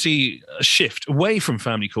wants to see a shift away from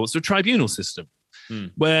family courts to a tribunal system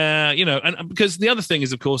where, and because the other thing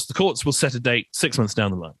is, of course, the courts will set a date 6 months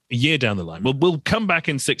down the line, a year down the line. We'll come back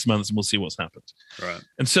in 6 months and we'll see what's happened. Right.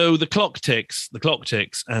 And so the clock ticks,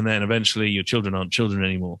 and then eventually your children aren't children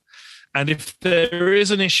anymore. And if there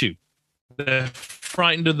is an issue, they're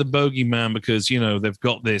frightened of the bogeyman because, they've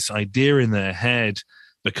got this idea in their head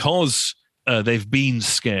because they've been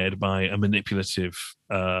scared by a manipulative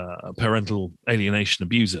parental alienation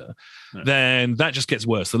abuser, then that just gets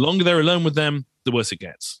worse. The longer they're alone with them, the worse it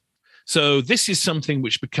gets. So this is something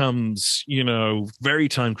which becomes, very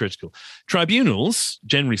time critical. Tribunals,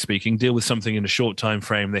 generally speaking, deal with something in a short time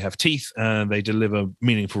frame. They have teeth and they deliver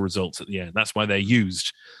meaningful results at the end. That's why they're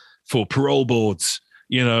used for parole boards,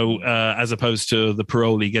 as opposed to the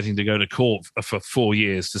parolee getting to go to court for 4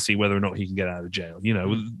 years to see whether or not he can get out of jail.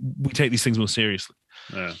 We take these things more seriously.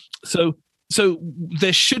 Yeah. So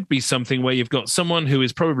there should be something where you've got someone who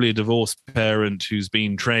is probably a divorced parent who's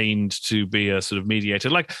been trained to be a sort of mediator.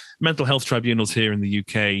 Like mental health tribunals here in the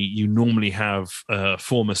UK, you normally have a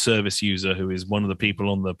former service user who is one of the people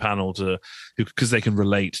on the panel because they can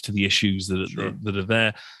relate to the issues that are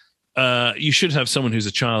there. You should have someone who's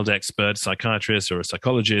a child expert, psychiatrist or a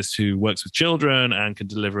psychologist who works with children and can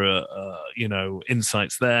deliver,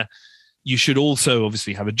 insights there. You should also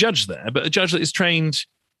obviously have a judge there, but a judge that is trained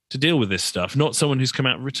to deal with this stuff, not someone who's come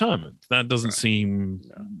out of retirement. That doesn't seem,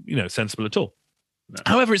 sensible at all. No.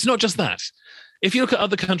 However, it's not just that. If you look at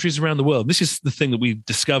other countries around the world, this is the thing that we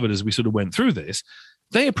discovered as we sort of went through this.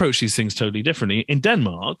 They approach these things totally differently. In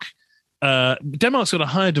Denmark, Denmark's got a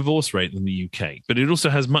higher divorce rate than the UK, but it also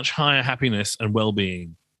has much higher happiness and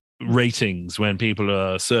well-being ratings when people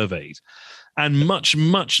are surveyed, and much,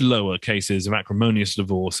 much lower cases of acrimonious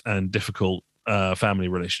divorce and difficult family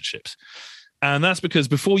relationships. And that's because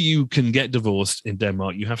before you can get divorced in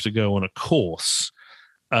Denmark, you have to go on a course,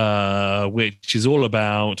 which is all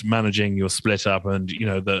about managing your split up and,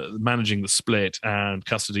 managing the split and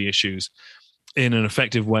custody issues in an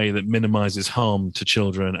effective way that minimizes harm to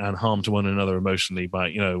children and harm to one another emotionally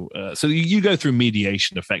by, so you go through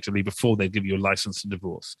mediation effectively before they give you a license to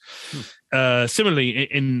divorce. Similarly,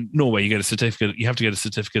 in Norway, you have to get a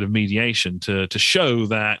certificate of mediation to show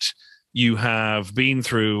that you have been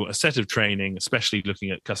through a set of training, especially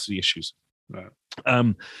looking at custody issues. Right.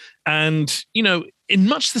 And, in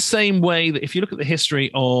much the same way that if you look at the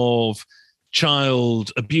history of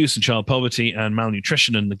child abuse and child poverty and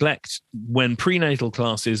malnutrition and neglect, when prenatal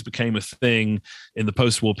classes became a thing in the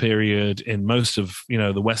post-war period in most of,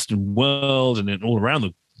 the Western world and all around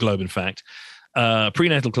the globe, in fact,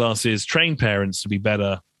 prenatal classes train parents to be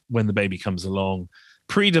better when the baby comes along.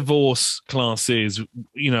 Pre-divorce classes,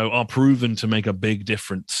 are proven to make a big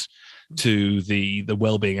difference to the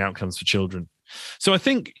well-being outcomes for children. So I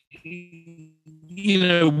think,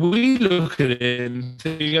 we look at it and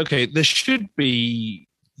think, okay, there should be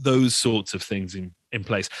those sorts of things in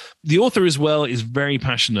place. The author as well is very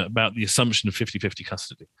passionate about the assumption of 50-50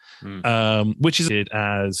 custody, which is it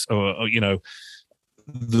as, the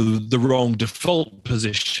wrong default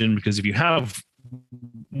position, because if you have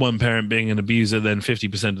one parent being an abuser, then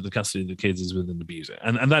 50% of the custody of the kids is with an abuser.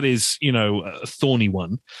 And that is, a thorny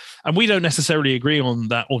one. And we don't necessarily agree on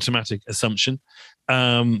that automatic assumption.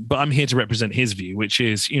 But I'm here to represent his view, which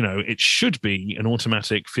is, it should be an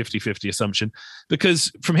automatic 50-50 assumption,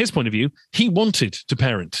 because from his point of view, he wanted to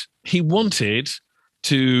parent. He wanted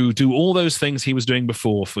to do all those things he was doing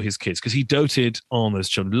before for his kids, because he doted on those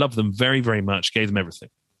children, loved them very, very much, gave them everything.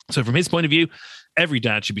 So from his point of view, every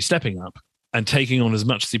dad should be stepping up and taking on as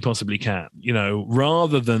much as he possibly can,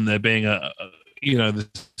 rather than there being this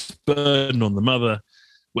burden on the mother,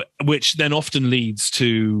 which then often leads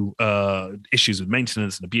to issues with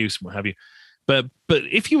maintenance and abuse and what have you. But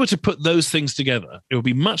if you were to put those things together, it would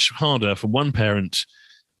be much harder for one parent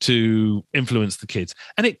to influence the kids.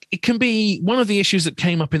 And it can be one of the issues that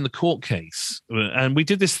came up in the court case. And we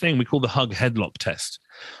did this thing we call the hug headlock test.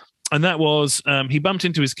 And that was, he bumped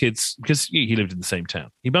into his kids because he lived in the same town.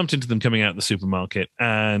 He bumped into them coming out of the supermarket.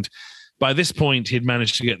 And by this point, he'd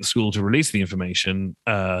managed to get the school to release the information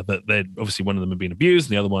that obviously one of them had been abused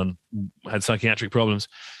and the other one had psychiatric problems.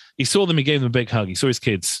 He saw them, he gave them a big hug. He saw his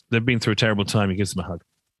kids. They've been through a terrible time. He gives them a hug.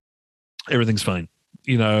 Everything's fine.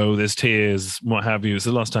 There's tears, what have you. It's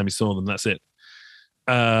the last time he saw them. That's it.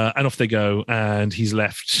 And off they go. And he's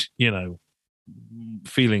left,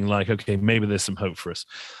 feeling like, okay, maybe there's some hope for us.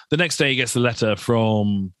 The next day he gets a letter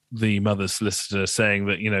from the mother's solicitor saying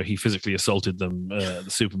that, he physically assaulted them at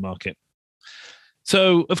the supermarket.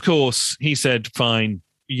 So, of course, he said, fine,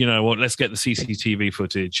 let's get the CCTV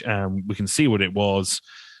footage and we can see what it was.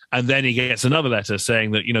 And then he gets another letter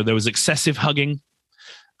saying that, there was excessive hugging,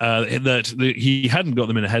 that he hadn't got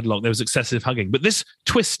them in a headlock. There was excessive hugging. But this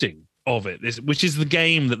twisting of it, which is the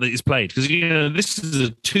game that is played, because this is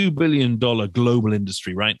a $2 billion global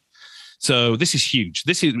industry, right? So this is huge.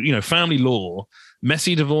 This is family law.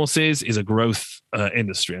 Messy divorces is a growth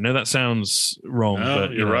industry. I know that sounds wrong,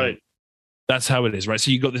 but you're right. That's how it is, right? So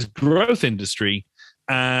you've got this growth industry,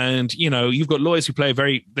 and you've got lawyers who play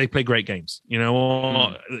great games.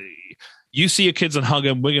 You see your kids and hug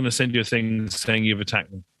them, we're going to send you a thing saying you've attacked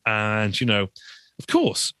them, and of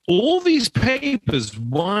course, all these papers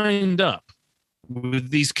wind up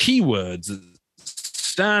with these keywords that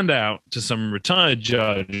stand out to some retired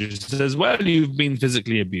judge who says, well, you've been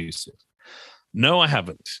physically abusive. No, I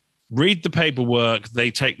haven't. Read the paperwork.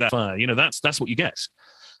 They take that fire. That's what you get.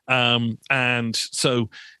 And so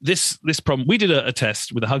this problem, we did a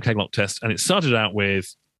test with a hug, hang, lock test, and it started out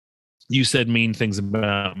with, you said mean things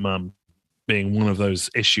about mum being one of those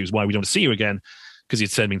issues, why we don't see you again, because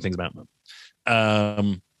you'd said mean things about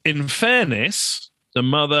mum. In fairness, the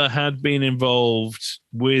mother had been involved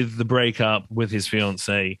with the breakup with his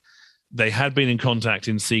fiancée. They had been in contact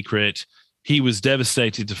in secret. He was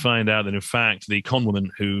devastated to find out that, in fact, the conwoman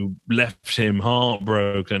who left him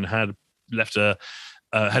heartbroken had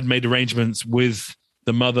had made arrangements with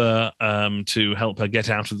the mother to help her get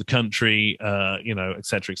out of the country, et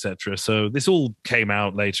cetera, et cetera. So this all came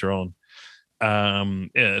out later on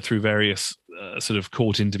through various sort of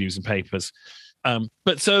court interviews and papers.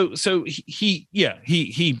 But so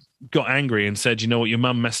he got angry and said, you know what, your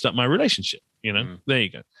mum messed up my relationship. There you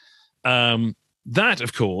go. That,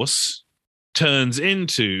 of course, turns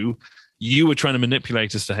into, you were trying to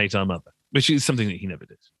manipulate us to hate our mother, which is something that he never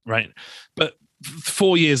did, right? But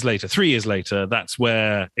 3 years later, that's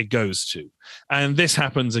where it goes to. And this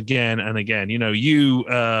happens again and again. You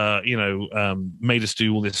made us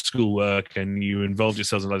do all this schoolwork and you involved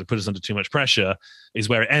yourselves in life to put us under too much pressure, is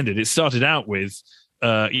where it ended. It started out with,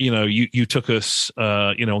 you took us,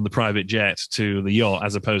 on the private jet to the yacht,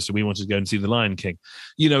 as opposed to we wanted to go and see the Lion King.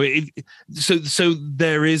 So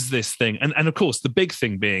there is this thing. And of course, the big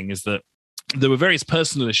thing being is that there were various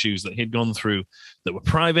personal issues that he'd gone through that were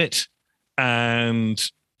private. And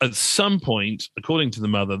at some point, according to the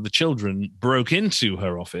mother, the children broke into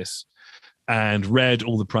her office and read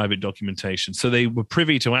all the private documentation. So they were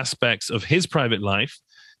privy to aspects of his private life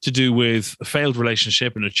to do with a failed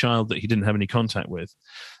relationship and a child that he didn't have any contact with,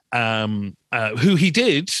 who he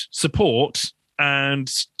did support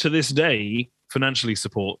and to this day financially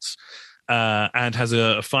supports, and has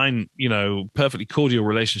a fine, perfectly cordial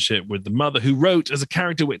relationship with the mother, who wrote as a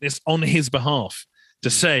character witness on his behalf to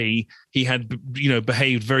say he had,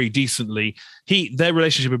 behaved very decently. Their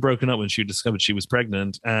relationship had broken up when she discovered she was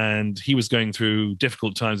pregnant, and he was going through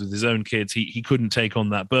difficult times with his own kids. He couldn't take on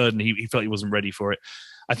that burden. He felt he wasn't ready for it.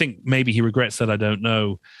 I think maybe he regrets that. I don't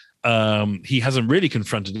know. He hasn't really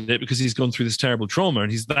confronted it because he's gone through this terrible trauma,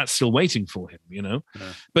 and that's still waiting for him, Yeah.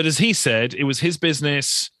 But as he said, it was his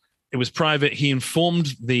business. It was private. He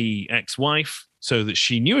informed the ex-wife so that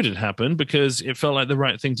she knew it had happened because it felt like the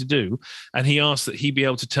right thing to do. And he asked that he be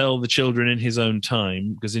able to tell the children in his own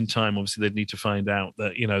time, because in time, obviously, they'd need to find out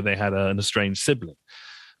that, they had an estranged sibling.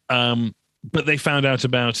 But they found out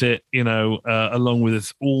about it, along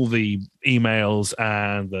with all the emails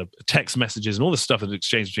and the text messages and all the stuff that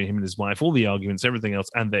exchanged between him and his wife, all the arguments, everything else,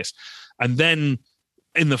 and this. And then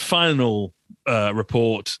in the final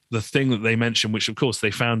report, the thing that they mentioned, which of course they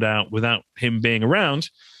found out without him being around,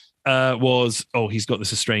 was, he's got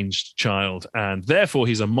this estranged child, and therefore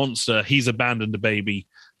he's a monster. He's abandoned a baby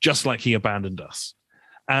just like he abandoned us.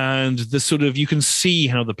 And the sort of, you can see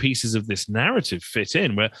how the pieces of this narrative fit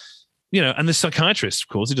in, where, and the psychiatrist, of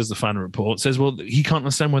course, who does the final report, says, well, he can't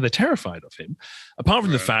understand why they're terrified of him, apart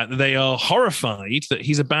from the fact that they are horrified that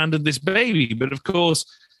he's abandoned this baby. But of course,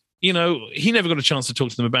 he never got a chance to talk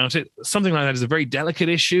to them about it. Something like that is a very delicate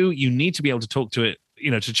issue. You need to be able to talk to it,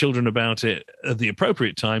 to children about it at the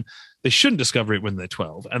appropriate time. They shouldn't discover it when they're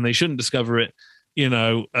 12, and they shouldn't discover it,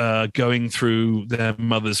 going through their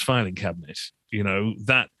mother's filing cabinet,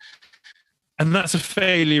 and that's a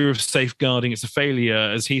failure of safeguarding. It's a failure,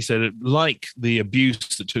 as he said, like the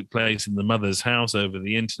abuse that took place in the mother's house over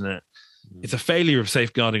the internet. It's a failure of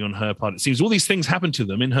safeguarding on her part. It seems all these things happened to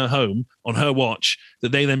them in her home on her watch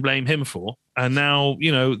that they then blame him for. And now,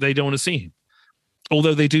 they don't want to see him.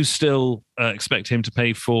 Although they do still expect him to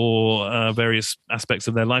pay for various aspects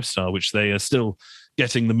of their lifestyle, which they are still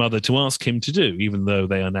getting the mother to ask him to do, even though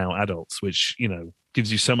they are now adults, which,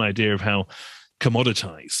 gives you some idea of how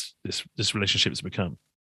commoditized this relationship has become.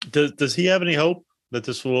 Does he have any hope that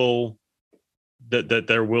that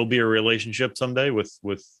there will be a relationship someday with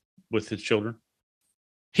his children?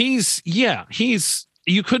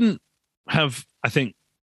 You couldn't have, I think,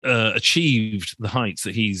 achieved the heights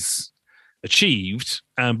that he's achieved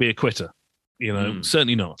and be a quitter.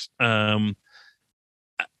 Certainly not.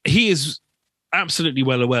 He is absolutely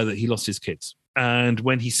well aware that he lost his kids, and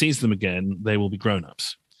when he sees them again, they will be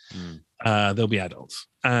grown-ups. They'll be adults,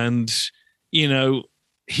 and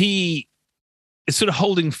he is sort of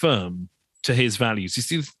holding firm to his values. You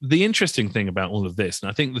see, the interesting thing about all of this, and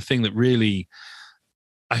I think the thing that really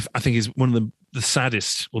I think is one of the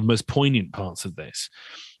saddest or the most poignant parts of this,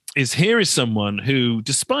 is here is someone who,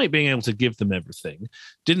 despite being able to give them everything,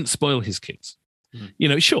 didn't spoil his kids.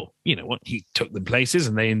 Sure, he took them places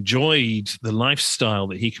and they enjoyed the lifestyle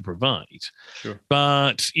that he could provide. Sure.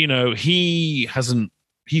 But, he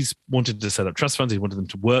he's wanted to set up trust funds. He wanted them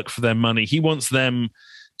to work for their money. He wants them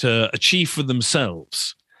to achieve for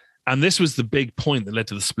themselves. And this was the big point that led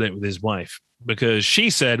to the split with his wife, because she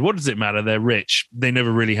said, what does it matter? They're rich. They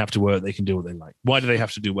never really have to work. They can do what they like. Why do they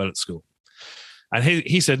have to do well at school? And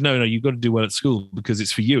he said, no, you've got to do well at school because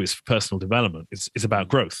it's for you. It's for personal development. It's about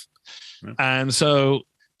growth. Yeah. And so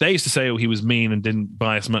they used to say, he was mean and didn't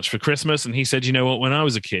buy us much for Christmas. And he said, you know what, when I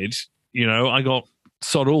was a kid, I got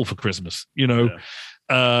sod all for Christmas, we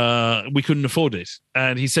couldn't afford it.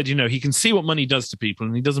 And he said, he can see what money does to people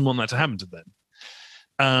and he doesn't want that to happen to them.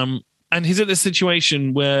 And he's at this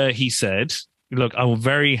situation where he said, look, I will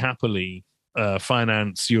very happily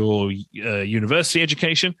finance your university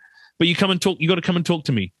education, but you got to come and talk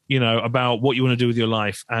to me, about what you want to do with your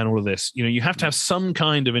life and all of this. You have to have some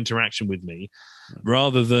kind of interaction with me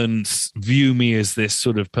rather than view me as this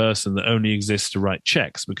sort of person that only exists to write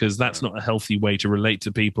checks, because that's not a healthy way to relate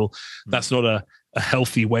to people. That's not a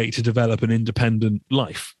healthy way to develop an independent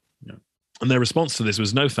life. Yeah. And their response to this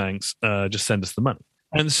was, no, thanks, just send us the money.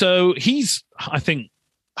 And so he's, I think,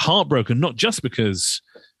 heartbroken, not just because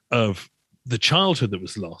of the childhood that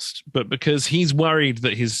was lost, but because he's worried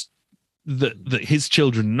that his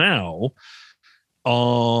children now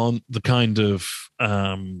are the kind of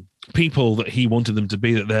people that he wanted them to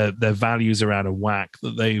be, that their values are out of whack,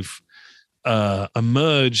 that they've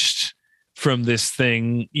emerged from this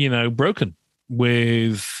thing, broken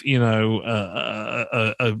with,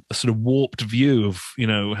 a sort of warped view of,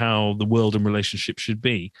 how the world and relationships should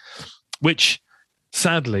be, which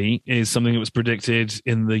sadly is something that was predicted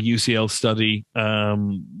in the UCL study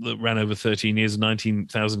that ran over 13 years and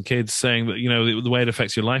 19,000 kids, saying that, the way it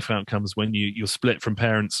affects your life outcomes when you're split from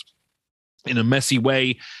parents in a messy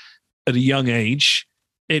way at a young age,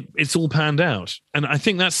 it's all panned out. And I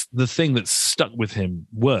think that's the thing that stuck with him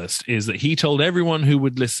worst, is that he told everyone who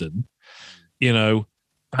would listen,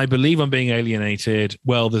 I believe I'm being alienated.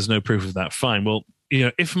 Well, there's no proof of that. Fine. Well,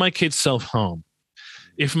 if my kids self-harm,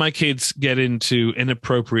 if my kids get into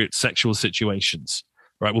inappropriate sexual situations,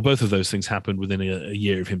 right? Well, both of those things happened within a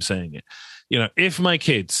year of him saying it. If my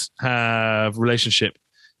kids have relationship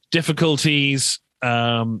difficulties,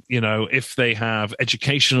 if they have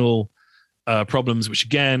educational problems, which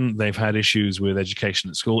again, they've had issues with education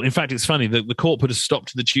at school. In fact, it's funny that the court put a stop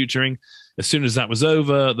to the tutoring. As soon as that was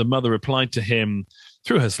over, the mother replied to him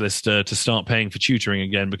through her solicitor to start paying for tutoring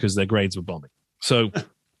again because their grades were bombing. So,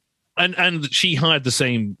 and she hired the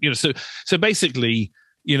same, so basically,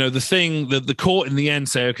 the court in the end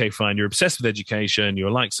say, okay, fine, you're obsessed with education. You're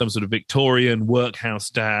like some sort of Victorian workhouse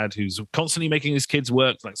dad who's constantly making his kids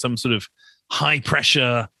work, like some sort of high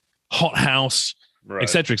pressure hothouse, right, et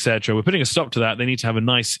cetera, et cetera. We're putting a stop to that. They need to have a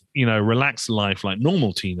nice, relaxed life like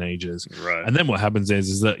normal teenagers. Right. And then what happens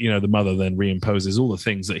is that, the mother then reimposes all the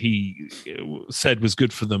things that he said was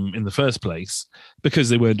good for them in the first place because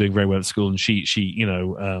they weren't doing very well at school. And she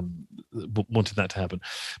wanted that to happen.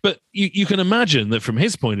 But you can imagine that from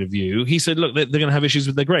his point of view, he said, look, they're going to have issues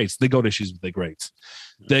with their grades. They got issues with their grades.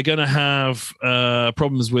 They're going to have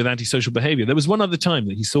problems with antisocial behavior. There was one other time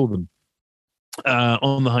that he saw them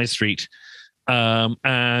on the high street.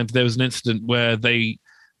 And there was an incident where they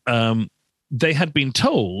had been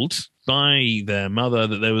told by their mother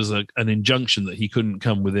that there was an injunction that he couldn't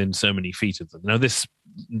come within so many feet of them. Now, this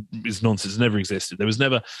is nonsense. It never existed. There was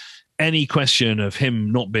never any question of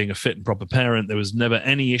him not being a fit and proper parent. There was never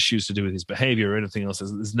any issues to do with his behavior or anything else.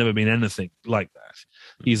 There's never been anything like that.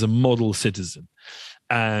 He's a model citizen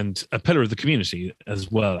and a pillar of the community as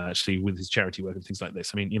well, actually, with his charity work and things like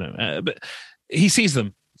this. I mean, but he sees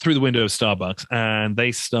them through the window of Starbucks and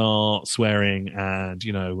they start swearing and,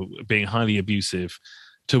 being highly abusive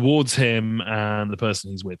towards him and the person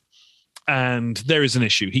he's with. And there is an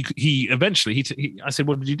issue. He eventually, I said,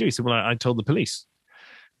 what did you do? He said, well, I told the police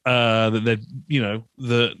that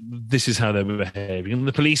this is how they were behaving. And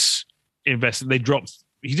the police he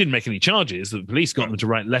didn't make any charges. The police got them to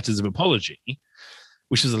write letters of apology,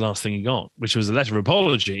 which is the last thing he got, which was a letter of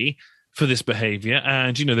apology for this behavior.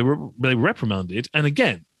 And, they were reprimanded. And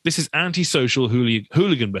again, this is antisocial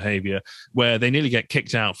hooligan behavior where they nearly get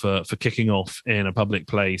kicked out for kicking off in a public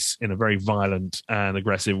place in a very violent and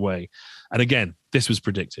aggressive way. And again, this was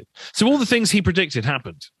predicted. So all the things he predicted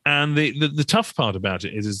happened. And the tough part about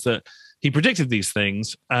it is that he predicted these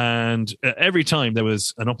things. And every time there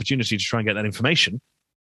was an opportunity to try and get that information,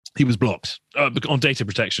 he was blocked on data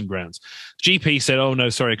protection grounds. GP said, oh, no,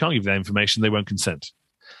 sorry, I can't give you that information. They won't consent.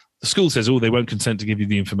 The school says, oh, they won't consent to give you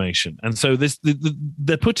the information. And so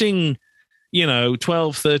they're putting, 12,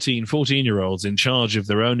 13, 14-year-olds in charge of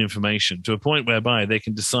their own information to a point whereby they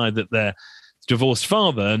can decide that they're divorced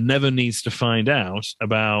father never needs to find out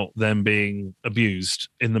about them being abused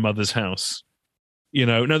in the mother's house.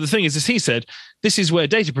 Now the thing is he said, this is where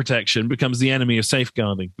data protection becomes the enemy of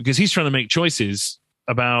safeguarding, because he's trying to make choices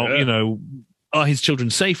about, are his children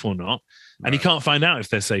safe or not? And he can't find out if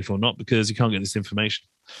they're safe or not because he can't get this information.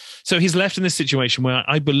 So he's left in this situation where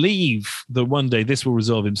I believe that one day this will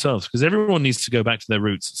resolve himself, because everyone needs to go back to their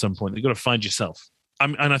roots at some point. They've got to find yourself.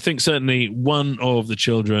 And I think certainly one of the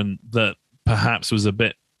children that perhaps was a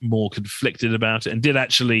bit more conflicted about it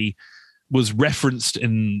and was referenced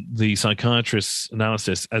in the psychiatrist's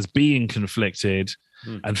analysis as being conflicted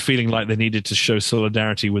and feeling like they needed to show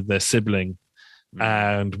solidarity with their sibling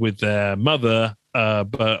and with their mother,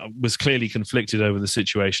 but was clearly conflicted over the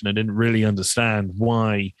situation and didn't really understand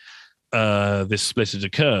why this split had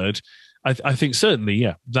occurred. I think certainly,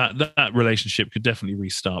 that relationship could definitely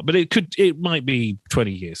restart, but it might be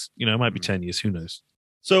 20 years, it might be 10 years, who knows?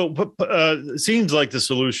 So it seems like the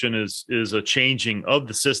solution is a changing of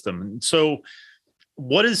the system. So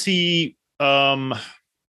what is he, how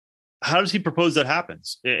does he propose that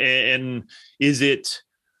happens? And is it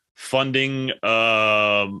funding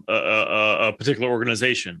a particular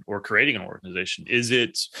organization or creating an organization? Is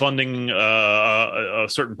it funding a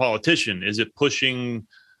certain politician? Is it pushing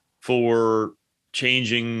for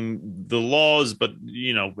changing the laws? But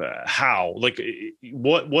how? Like,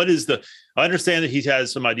 what is I understand that he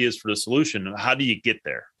has some ideas for the solution. How do you get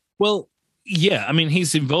there? Well, yeah, I mean,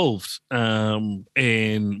 he's involved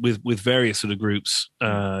with various sort of groups,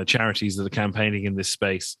 charities that are campaigning in this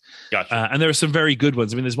space. Gotcha. And there are some very good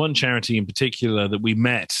ones. I mean, there's one charity in particular that we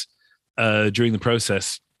met during the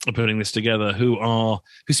process of putting this together, who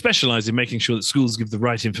specialize in making sure that schools give the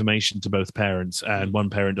right information to both parents and one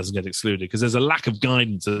parent doesn't get excluded, because there's a lack of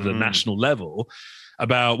guidance at a national level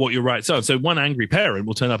about what your rights are. So one angry parent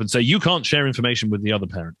will turn up and say, you can't share information with the other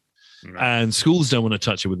parent. And schools don't want to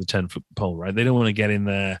touch it with a 10-foot pole, right? They don't want to get in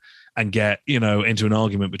there and get, into an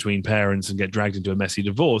argument between parents and get dragged into a messy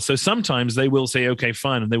divorce. So sometimes they will say, okay,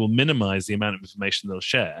 fine, and they will minimize the amount of information they'll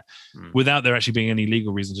share without there actually being any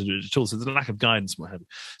legal reason to do it at all. So there's a lack of guidance and what have you.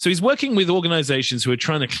 So he's working with organizations who are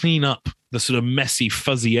trying to clean up the sort of messy,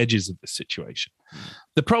 fuzzy edges of this situation.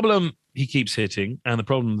 The problem he keeps hitting, and the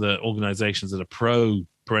problem that organizations that are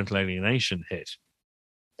pro-parental alienation hit,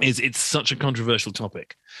 is it's such a controversial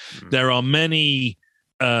topic. There are many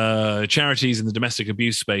charities in the domestic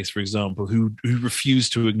abuse space, for example, who refuse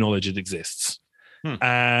to acknowledge it exists.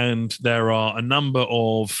 And there are a number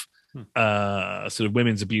of sort of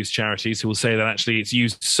women's abuse charities who will say that actually it's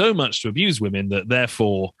used so much to abuse women that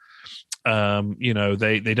therefore,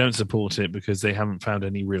 they don't support it because they haven't found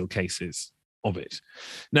any real cases of it.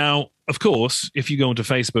 Now, of course, if you go onto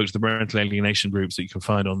Facebook to the parental alienation groups that you can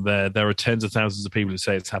find on there are tens of thousands of people who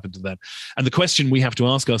say it's happened to them. And the question we have to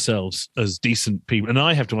ask ourselves as decent people, and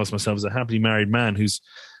I have to ask myself as a happily married man who's,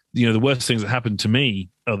 the worst things that happened to me,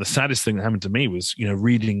 or the saddest thing that happened to me was,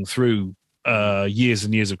 reading through years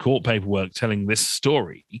and years of court paperwork telling this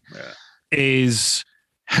story, is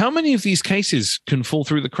how many of these cases can fall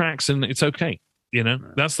through the cracks and it's okay?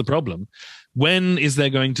 That's the problem. When is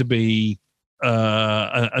there going to be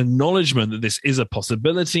acknowledgement that this is a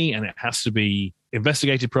possibility and it has to be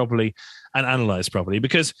investigated properly and analyzed properly?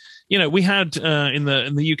 Because we had in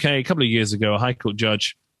the UK a couple of years ago a High Court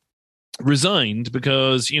judge resigned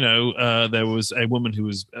because there was a woman who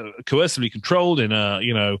was coercively controlled in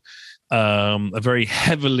a very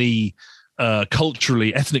heavily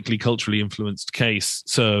ethnically culturally influenced case.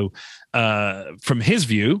 So from his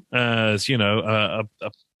view, as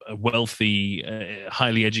a wealthy,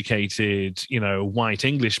 highly educated, white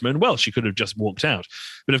Englishman, well, she could have just walked out.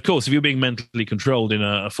 But of course, if you're being mentally controlled in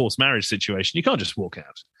a forced marriage situation, you can't just walk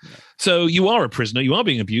out. Yeah. So you are a prisoner, you are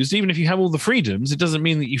being abused. Even if you have all the freedoms, it doesn't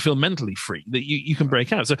mean that you feel mentally free, that you can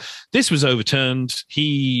break out. So this was overturned.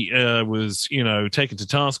 He was, taken to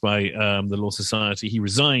task by the Law Society. He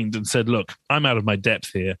resigned and said, look, I'm out of my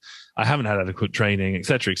depth here. I haven't had adequate training, et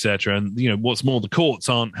cetera, et cetera. And, what's more, the courts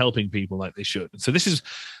aren't helping people like they should. So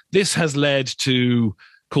this has led to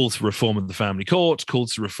calls for reform of the family court,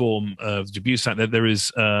 calls to reform of the Abuse Act. There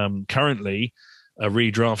is currently a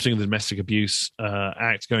redrafting of the Domestic Abuse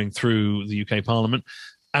Act going through the UK Parliament.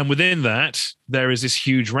 And within that, there is this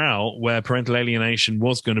huge row where parental alienation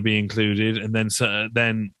was going to be included. And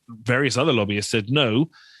then various other lobbyists said no,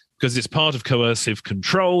 because it's part of coercive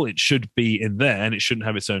control. It should be in there and it shouldn't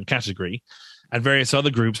have its own category. And various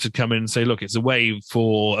other groups had come in and say, look, it's a way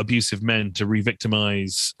for abusive men to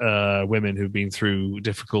re-victimize women who've been through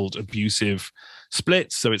difficult, abusive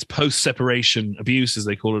splits. So it's post-separation abuse, as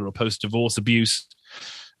they call it, or post-divorce abuse.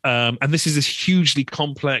 And this is this hugely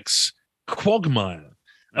complex quagmire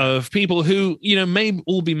of people who, may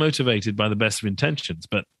all be motivated by the best of intentions.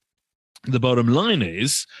 But the bottom line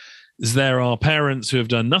is there are parents who have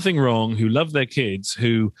done nothing wrong, who love their kids,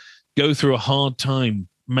 who go through a hard time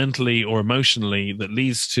mentally or emotionally that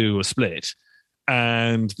leads to a split,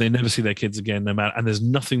 and they never see their kids again, no matter, and there's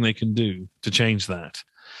nothing they can do to change that.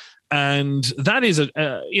 And that is,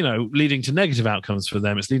 leading to negative outcomes for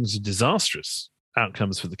them. It's leading to disastrous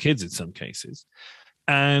outcomes for the kids in some cases.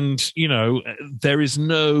 And, there is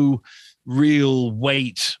no real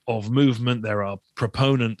weight of movement. There are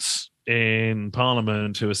proponents in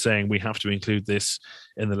Parliament who are saying we have to include this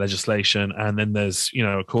in the legislation. And then there's,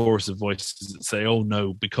 a chorus of voices that say, oh,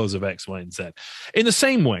 no, because of X, Y, and Z. In the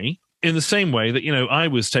same way that, I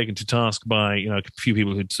was taken to task by, a few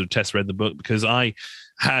people who'd sort of test read the book because I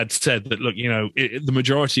had said that, look, the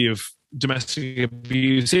majority of domestic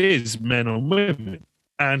abuse is men on women.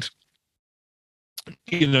 And,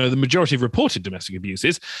 the majority of reported domestic abuse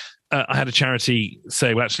is. I had a charity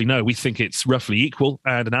say, well, actually, no, we think it's roughly equal.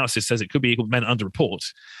 And analysis says it could be equal, men underreport.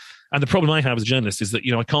 And the problem I have as a journalist is that,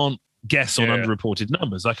 I can't guess on underreported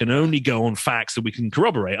numbers. I can only go on facts that we can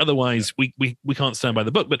corroborate. Otherwise, we can't stand by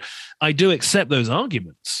the book. But I do accept those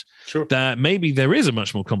arguments that maybe there is a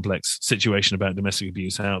much more complex situation about domestic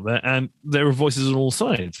abuse out there, and there are voices on all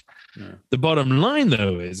sides. Yeah. The bottom line,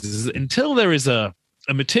 though, is until there is a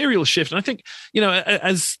material shift, and I think,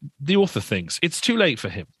 as the author thinks, it's too late for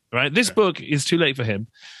him, right? This book is too late for him.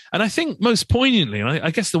 And I think most poignantly, and I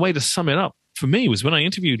guess the way to sum it up for me was when I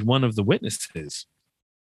interviewed one of the witnesses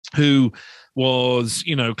who was,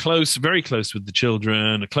 close, very close with the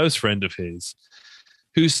children, a close friend of his,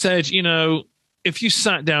 who said, if you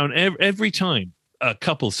sat down every time a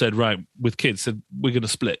couple said, right, with kids, said, we're going to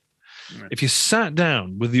split. Right. If you sat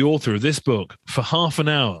down with the author of this book for half an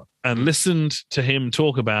hour and listened to him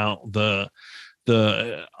talk about the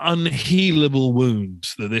unhealable wound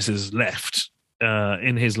that this has left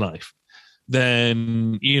in his life,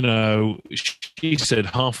 then, she said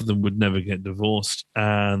half of them would never get divorced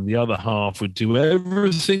and the other half would do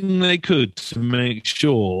everything they could to make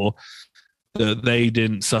sure that they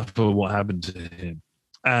didn't suffer what happened to him.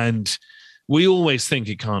 And we always think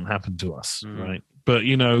it can't happen to us, right? But,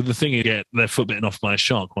 the thing is, get their foot bitten off by a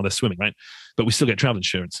shark while they're swimming, right? But we still get travel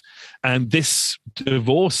insurance. And this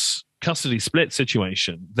divorce custody split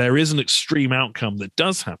situation, there is an extreme outcome that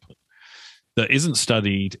does happen that isn't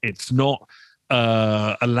studied. It's not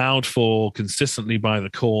allowed for consistently by the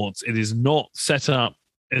courts. It is not set up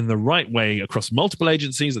in the right way across multiple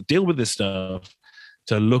agencies that deal with this stuff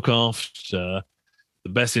to look after the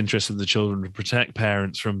best interests of the children, to protect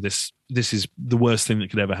parents from this. This is the worst thing that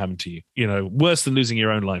could ever happen to you. Worse than losing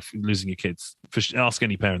your own life, losing your kids. Ask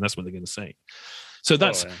any parent, that's what they're going to say. So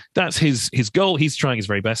that's his goal. He's trying his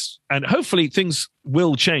very best. And hopefully things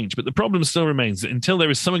will change. But the problem still remains that until there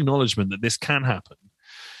is some acknowledgement that this can happen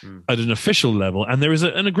at an official level, and there is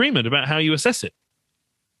an agreement about how you assess it,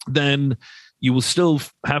 then you will still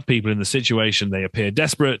have people in the situation. They appear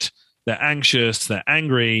desperate, they're anxious, they're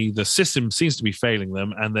angry, the system seems to be failing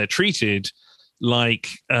them, and they're treated like,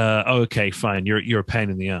 okay, fine, you're a pain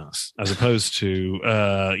in the ass, as opposed to,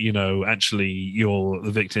 actually you're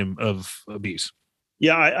the victim of abuse.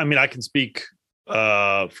 Yeah, I can speak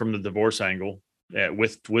from the divorce angle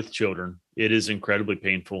with children. It is incredibly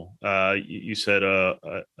painful. You said,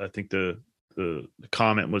 I think the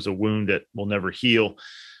comment was a wound that will never heal.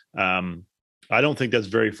 I don't think that's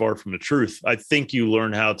very far from the truth. I think you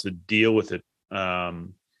learn how to deal with it.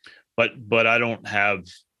 But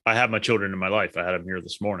I have my children in my life. I had them here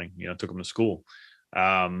this morning, took them to school.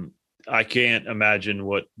 I can't imagine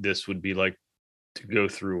what this would be like to go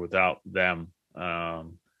through without them.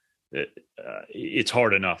 It's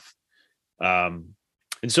hard enough.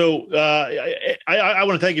 And so I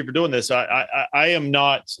want to thank you for doing this. I am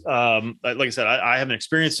not, like I said, I haven't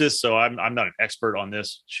experienced this, so I'm not an expert on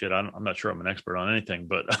this shit. I'm not sure I'm an expert on anything,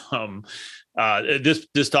 but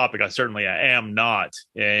this topic, I certainly am not.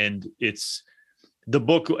 And it's the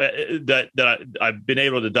book that I've been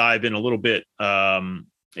able to dive in a little bit, and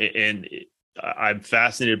I'm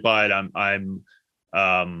fascinated by it. I'm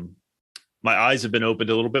my eyes have been opened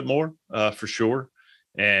a little bit more, for sure.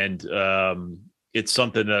 And it's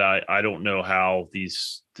something that I don't know how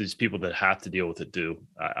these people that have to deal with it do.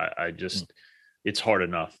 I just, it's hard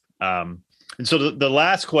enough. And so the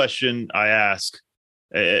last question I ask,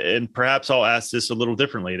 and perhaps I'll ask this a little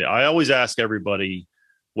differently. I always ask everybody,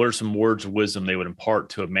 what are some words of wisdom they would impart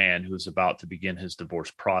to a man who's about to begin his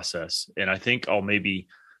divorce process? And I think I'll maybe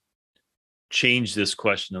change this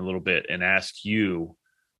question a little bit and ask you,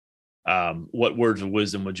 what words of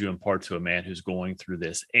wisdom would you impart to a man who's going through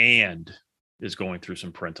this and is going through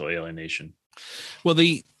some parental alienation? Well,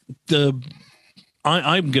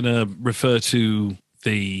 I'm going to refer to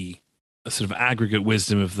the sort of aggregate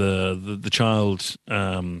wisdom of the child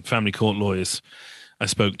family court lawyers I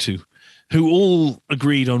spoke to, who all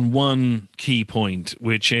agreed on one key point,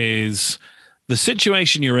 which is the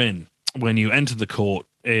situation you're in when you enter the court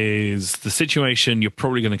is the situation you're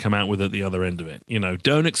probably going to come out with at the other end of it. You know,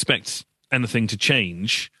 don't expect anything to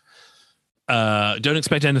change. Don't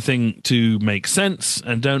expect anything to make sense,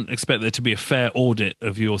 and don't expect there to be a fair audit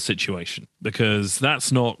of your situation, because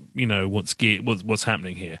that's not, you know, what's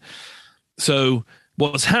happening here. So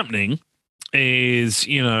what's happening is,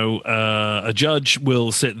 you know, a judge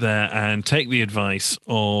will sit there and take the advice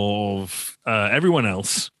of everyone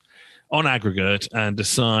else on aggregate and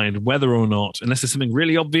decide whether or not, unless there's something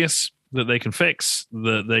really obvious that they can fix,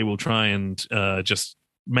 that they will try and just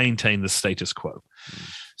maintain the status quo.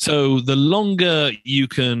 So the longer you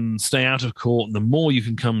can stay out of court and the more you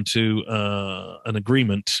can come to an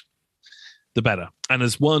agreement, the better. And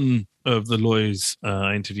as one of the lawyers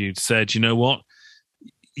I interviewed said, you know what,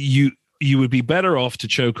 you would be better off to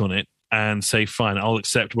choke on it and say, fine, I'll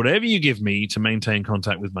accept whatever you give me to maintain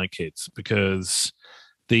contact with my kids, because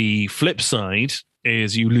the flip side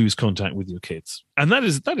is you lose contact with your kids. And that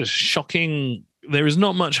is shocking. There is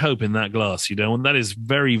not much hope in that glass, you know, and that is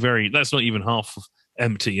very, very, that's not even half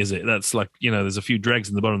empty, is it? That's like, you know, there's a few dregs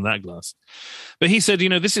in the bottom of that glass. But he said, you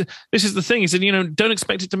know, this is the thing. He said, you know, don't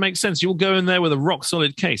expect it to make sense. You'll go in there with a rock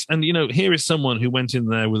solid case. And, you know, here is someone who went in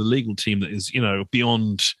there with a legal team that is, you know,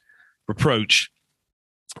 beyond reproach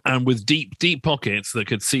and with deep, deep pockets that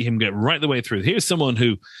could see him get right the way through. Here's someone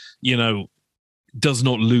who, you know, does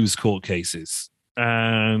not lose court cases.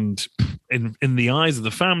 And in the eyes of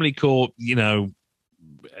the family court, you know,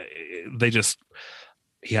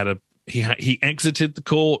 he exited the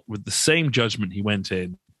court with the same judgment he went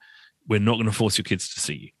in. We're not going to force your kids to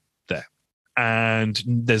see you there. And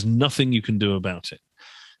there's nothing you can do about it.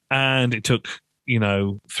 And it took, you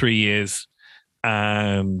know, 3 years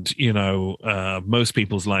and, you know, most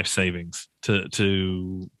people's life savings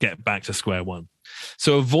to get back to square one.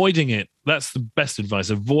 So avoiding it, that's the best advice.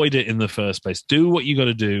 Avoid it in the first place. Do what you got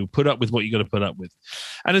to do. Put up with what you got to put up with.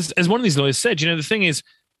 And as one of these lawyers said, you know, the thing is,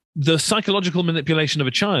 the psychological manipulation of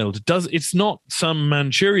a child it's not some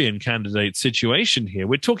Manchurian candidate situation here.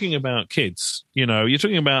 We're talking about kids. You know, you're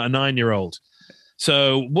talking about a 9-year-old.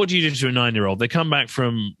 So what do you do to a 9-year-old? They come back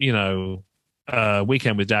from, you know,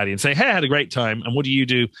 weekend with daddy and say, hey, I had a great time. And what do?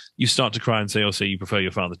 You start to cry and say, oh, so you prefer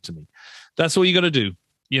your father to me. That's all you got to do.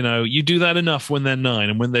 You know, you do that enough when they're 9,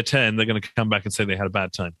 and when they're 10, they're going to come back and say they had a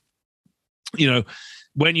bad time. You know,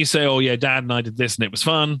 when you say, oh, yeah, dad and I did this and it was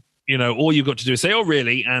fun, you know, all you've got to do is say, oh,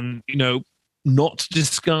 really? And, you know, not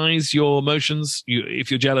disguise your emotions if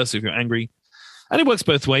you're jealous, if you're angry. And it works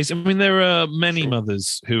both ways. I mean, there are many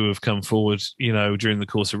mothers who have come forward, you know, during the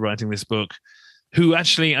course of writing this book, who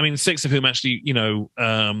actually, I mean, 6 of whom actually, you know,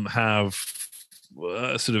 have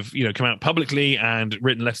sort of, you know, come out publicly and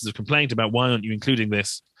written letters of complaint about why aren't you including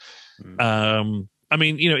this? I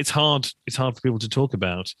mean, you know, it's hard for people to talk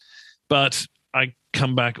about, but I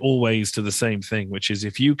come back always to the same thing, which is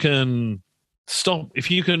if you can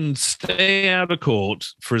stay out of court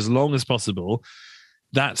for as long as possible,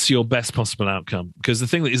 that's your best possible outcome. Because the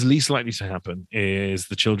thing that is least likely to happen is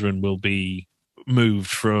the children will be moved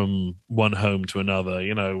from one home to another.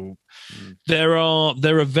 You know, there are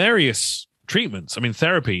various treatments, I mean,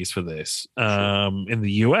 therapies for this in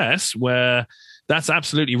the US, where that's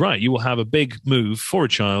absolutely right. You will have a big move for a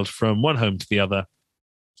child from one home to the other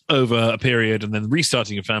over a period, and then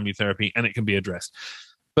restarting your family therapy, and it can be addressed.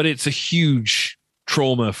 But it's a huge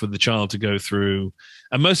trauma for the child to go through,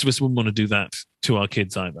 and most of us wouldn't want to do that to our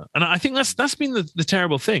kids either. And I think that's been the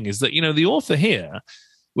terrible thing, is that, you know, the author here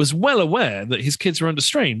was well aware that his kids were under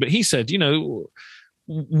strain, but he said, you know,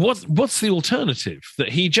 what's the alternative? That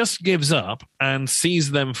he just gives up and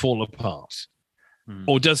sees them fall apart?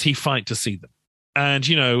 Or does he fight to see them? And,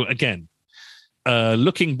 you know, again,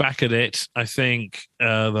 looking back at it, I think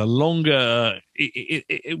the longer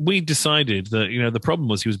we decided that, you know, the problem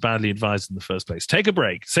was he was badly advised in the first place. Take a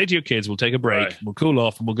break. Say to your kids, we'll take a break, right, we'll cool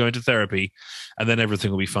off, and we'll go into therapy, and then everything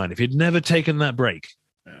will be fine. If he'd never taken that break,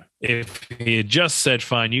 if he had just said,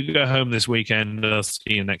 fine, you go home this weekend, I'll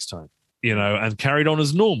see you next time, you know, and carried on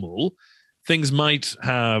as normal, things might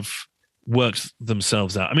have worked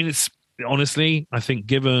themselves out. I mean, it's honestly, I think,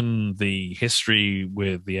 given the history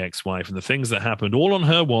with the ex-wife and the things that happened all on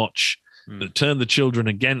her watch that turned the children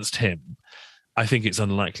against him, I think it's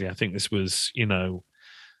unlikely. I think this was, you know,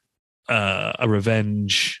 a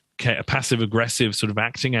revenge, a passive-aggressive sort of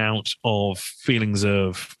acting out of feelings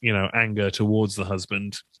of, you know, anger towards the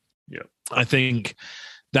husband. Yeah, I think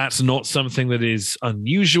That's not something that is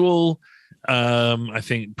unusual. I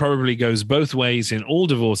think probably goes both ways in all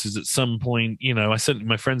divorces at some point. I certainly,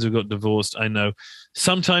 my friends who got divorced, I know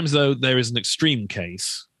sometimes, though, there is an extreme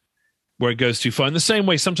case where it goes too far. In the same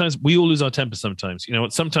way, sometimes we all lose our temper sometimes.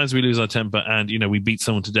 Sometimes we lose our temper and, we beat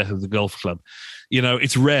someone to death with the golf club.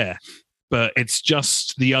 It's rare, but it's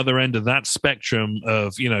just the other end of that spectrum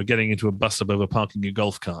of, getting into a bus stop over parking a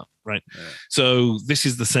golf cart, right? Yeah. So this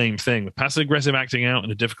is the same thing. The passive-aggressive acting out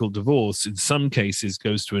in a difficult divorce, in some cases,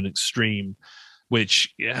 goes to an extreme,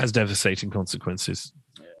 which has devastating consequences.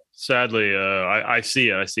 Sadly, I see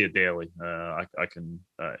it. I see it daily. I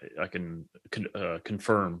can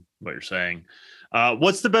confirm what you're saying.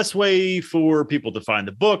 What's the best way for people to find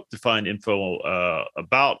the book, to find info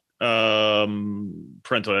about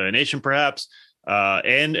parental alienation, perhaps,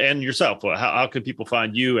 and yourself? How can people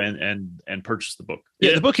find you and purchase the book?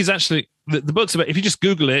 Yeah, the book is actually the book's about. If you just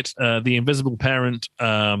Google it, "The Invisible Parent"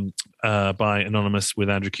 by Anonymous with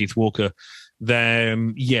Andrew Keith Walker.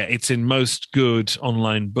 Then it's in most good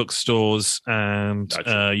online bookstores, and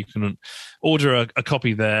gotcha. You can order a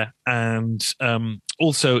copy there. And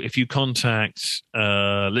also, if you contact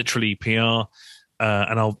Literally PR,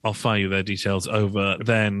 and I'll fire you their details over,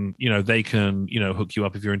 then they can hook you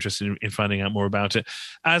up if you're interested in finding out more about it.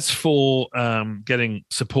 As for getting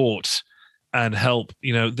support and help,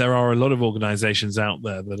 there are a lot of organizations out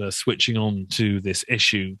there that are switching on to this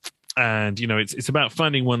issue. And it's about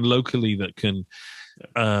finding one locally that can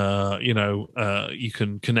you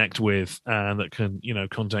can connect with, and that can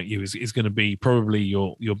contact you is going to be probably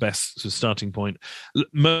your best sort of starting point.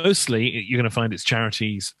 Mostly you're going to find it's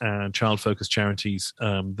charities and child focused charities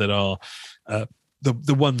that are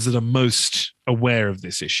the ones that are most aware of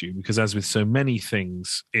this issue, because as with so many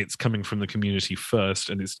things, it's coming from the community first,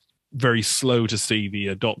 and it's very slow to see the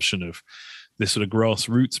adoption of this sort of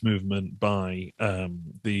grassroots movement by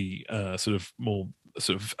the sort of more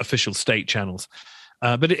sort of official state channels.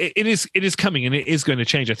 But it is coming, and it is going to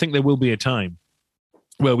change. I think there will be a time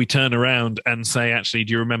where we turn around and say, actually,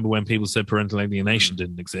 do you remember when people said parental alienation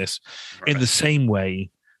didn't exist? Right. In the same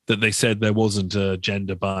way that they said there wasn't a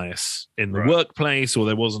gender bias in the workplace, or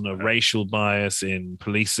there wasn't a racial bias in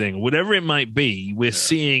policing, or whatever it might be. We're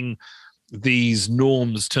seeing these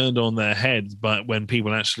norms turned on their heads, but when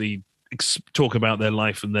people actually talk about their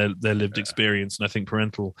life and their lived experience. And I think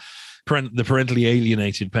the parentally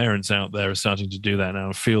alienated parents out there are starting to do that now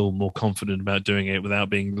and feel more confident about doing it without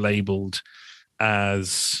being labeled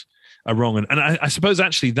as a wrong. And I suppose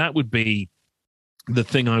actually that would be the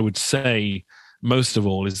thing I would say most of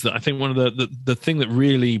all, is that I think one of the thing that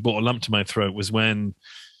really brought a lump to my throat was when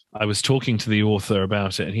I was talking to the author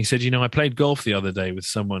about it, and he said, I played golf the other day with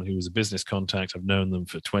someone who was a business contact. I've known them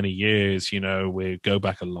for 20 years. We go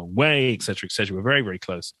back a long way, et cetera, et cetera. We're very, very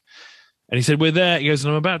close. And he said, we're there. He goes,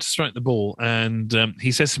 and I'm about to strike the ball. And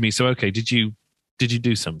he says to me, so, okay, did you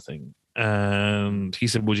do something? And he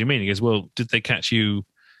said, what do you mean? He goes, well, did they catch you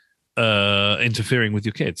interfering with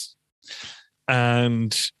your kids?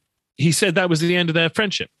 And he said that was the end of their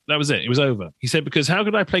friendship. That was it. It was over. He said, because how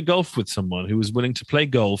could I play golf with someone who was willing to play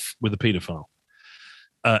golf with a pedophile?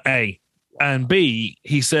 A. And B,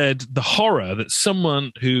 he said the horror that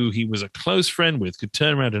someone who he was a close friend with could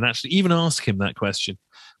turn around and actually even ask him that question.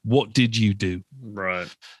 What did you do? Right.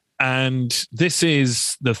 And this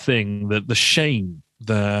is the thing, that the shame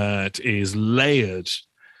that is layered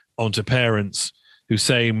onto parents who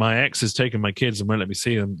say, my ex has taken my kids and won't let me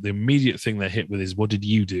see them. The immediate thing they're hit with is, what did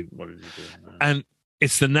you do? What did you do? And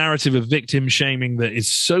it's the narrative of victim shaming that is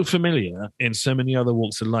so familiar in so many other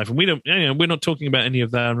walks of life. And we're not talking about any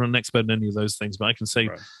of that. I'm not an expert in any of those things, but I can say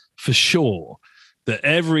for sure that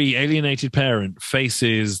every alienated parent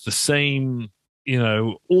faces the same,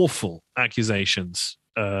 awful accusations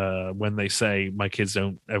when they say, my kids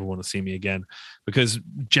don't ever want to see me again, because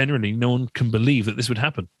generally no one can believe that this would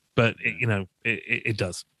happen. But it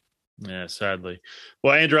does. Yeah, sadly.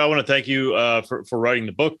 Well, Andrew, I want to thank you for writing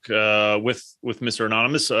the book with Mr.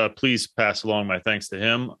 Anonymous. Please pass along my thanks to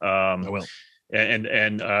him. I will.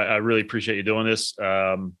 And I really appreciate you doing this.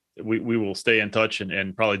 We will stay in touch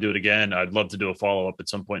and probably do it again. I'd love to do a follow up at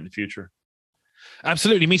some point in the future.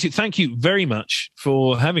 Absolutely, me too. Thank you very much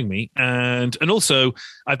for having me, and also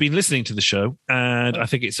I've been listening to the show, and I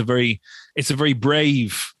think it's a very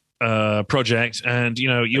brave project, and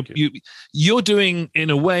you're doing in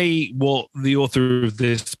a way what the author of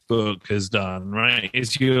this book has done, right?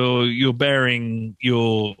 Is you're bearing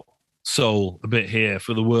your soul a bit here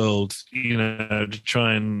for the world, to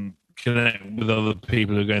try and connect with other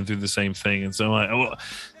people who are going through the same thing. And so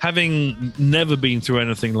having never been through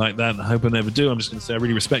anything like that, and I hope I never do, I'm just going to say I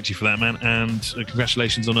really respect you for that, man. And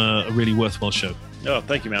congratulations on a really worthwhile show. Oh,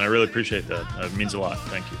 thank you, man. I really appreciate that. It means a lot.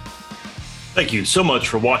 Thank you. Thank you so much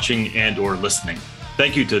for watching and or listening.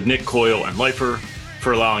 Thank you to Nick Coyle and Lifer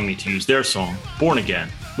for allowing me to use their song, Born Again,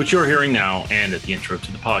 which you're hearing now and at the intro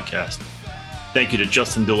to the podcast. Thank you to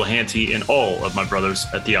Justin Delahanty and all of my brothers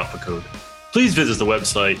at the Alpha Code. Please visit the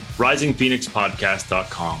website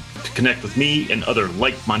risingphoenixpodcast.com to connect with me and other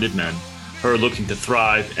like-minded men who are looking to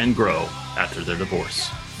thrive and grow after their divorce.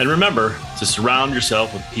 And remember to surround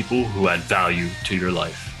yourself with people who add value to your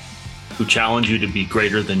life, who challenge you to be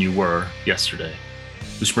greater than you were yesterday,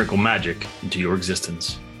 who sprinkle magic into your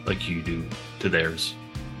existence like you do to theirs.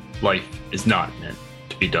 Life is not meant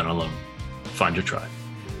to be done alone. Find your tribe.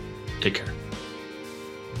 Take care.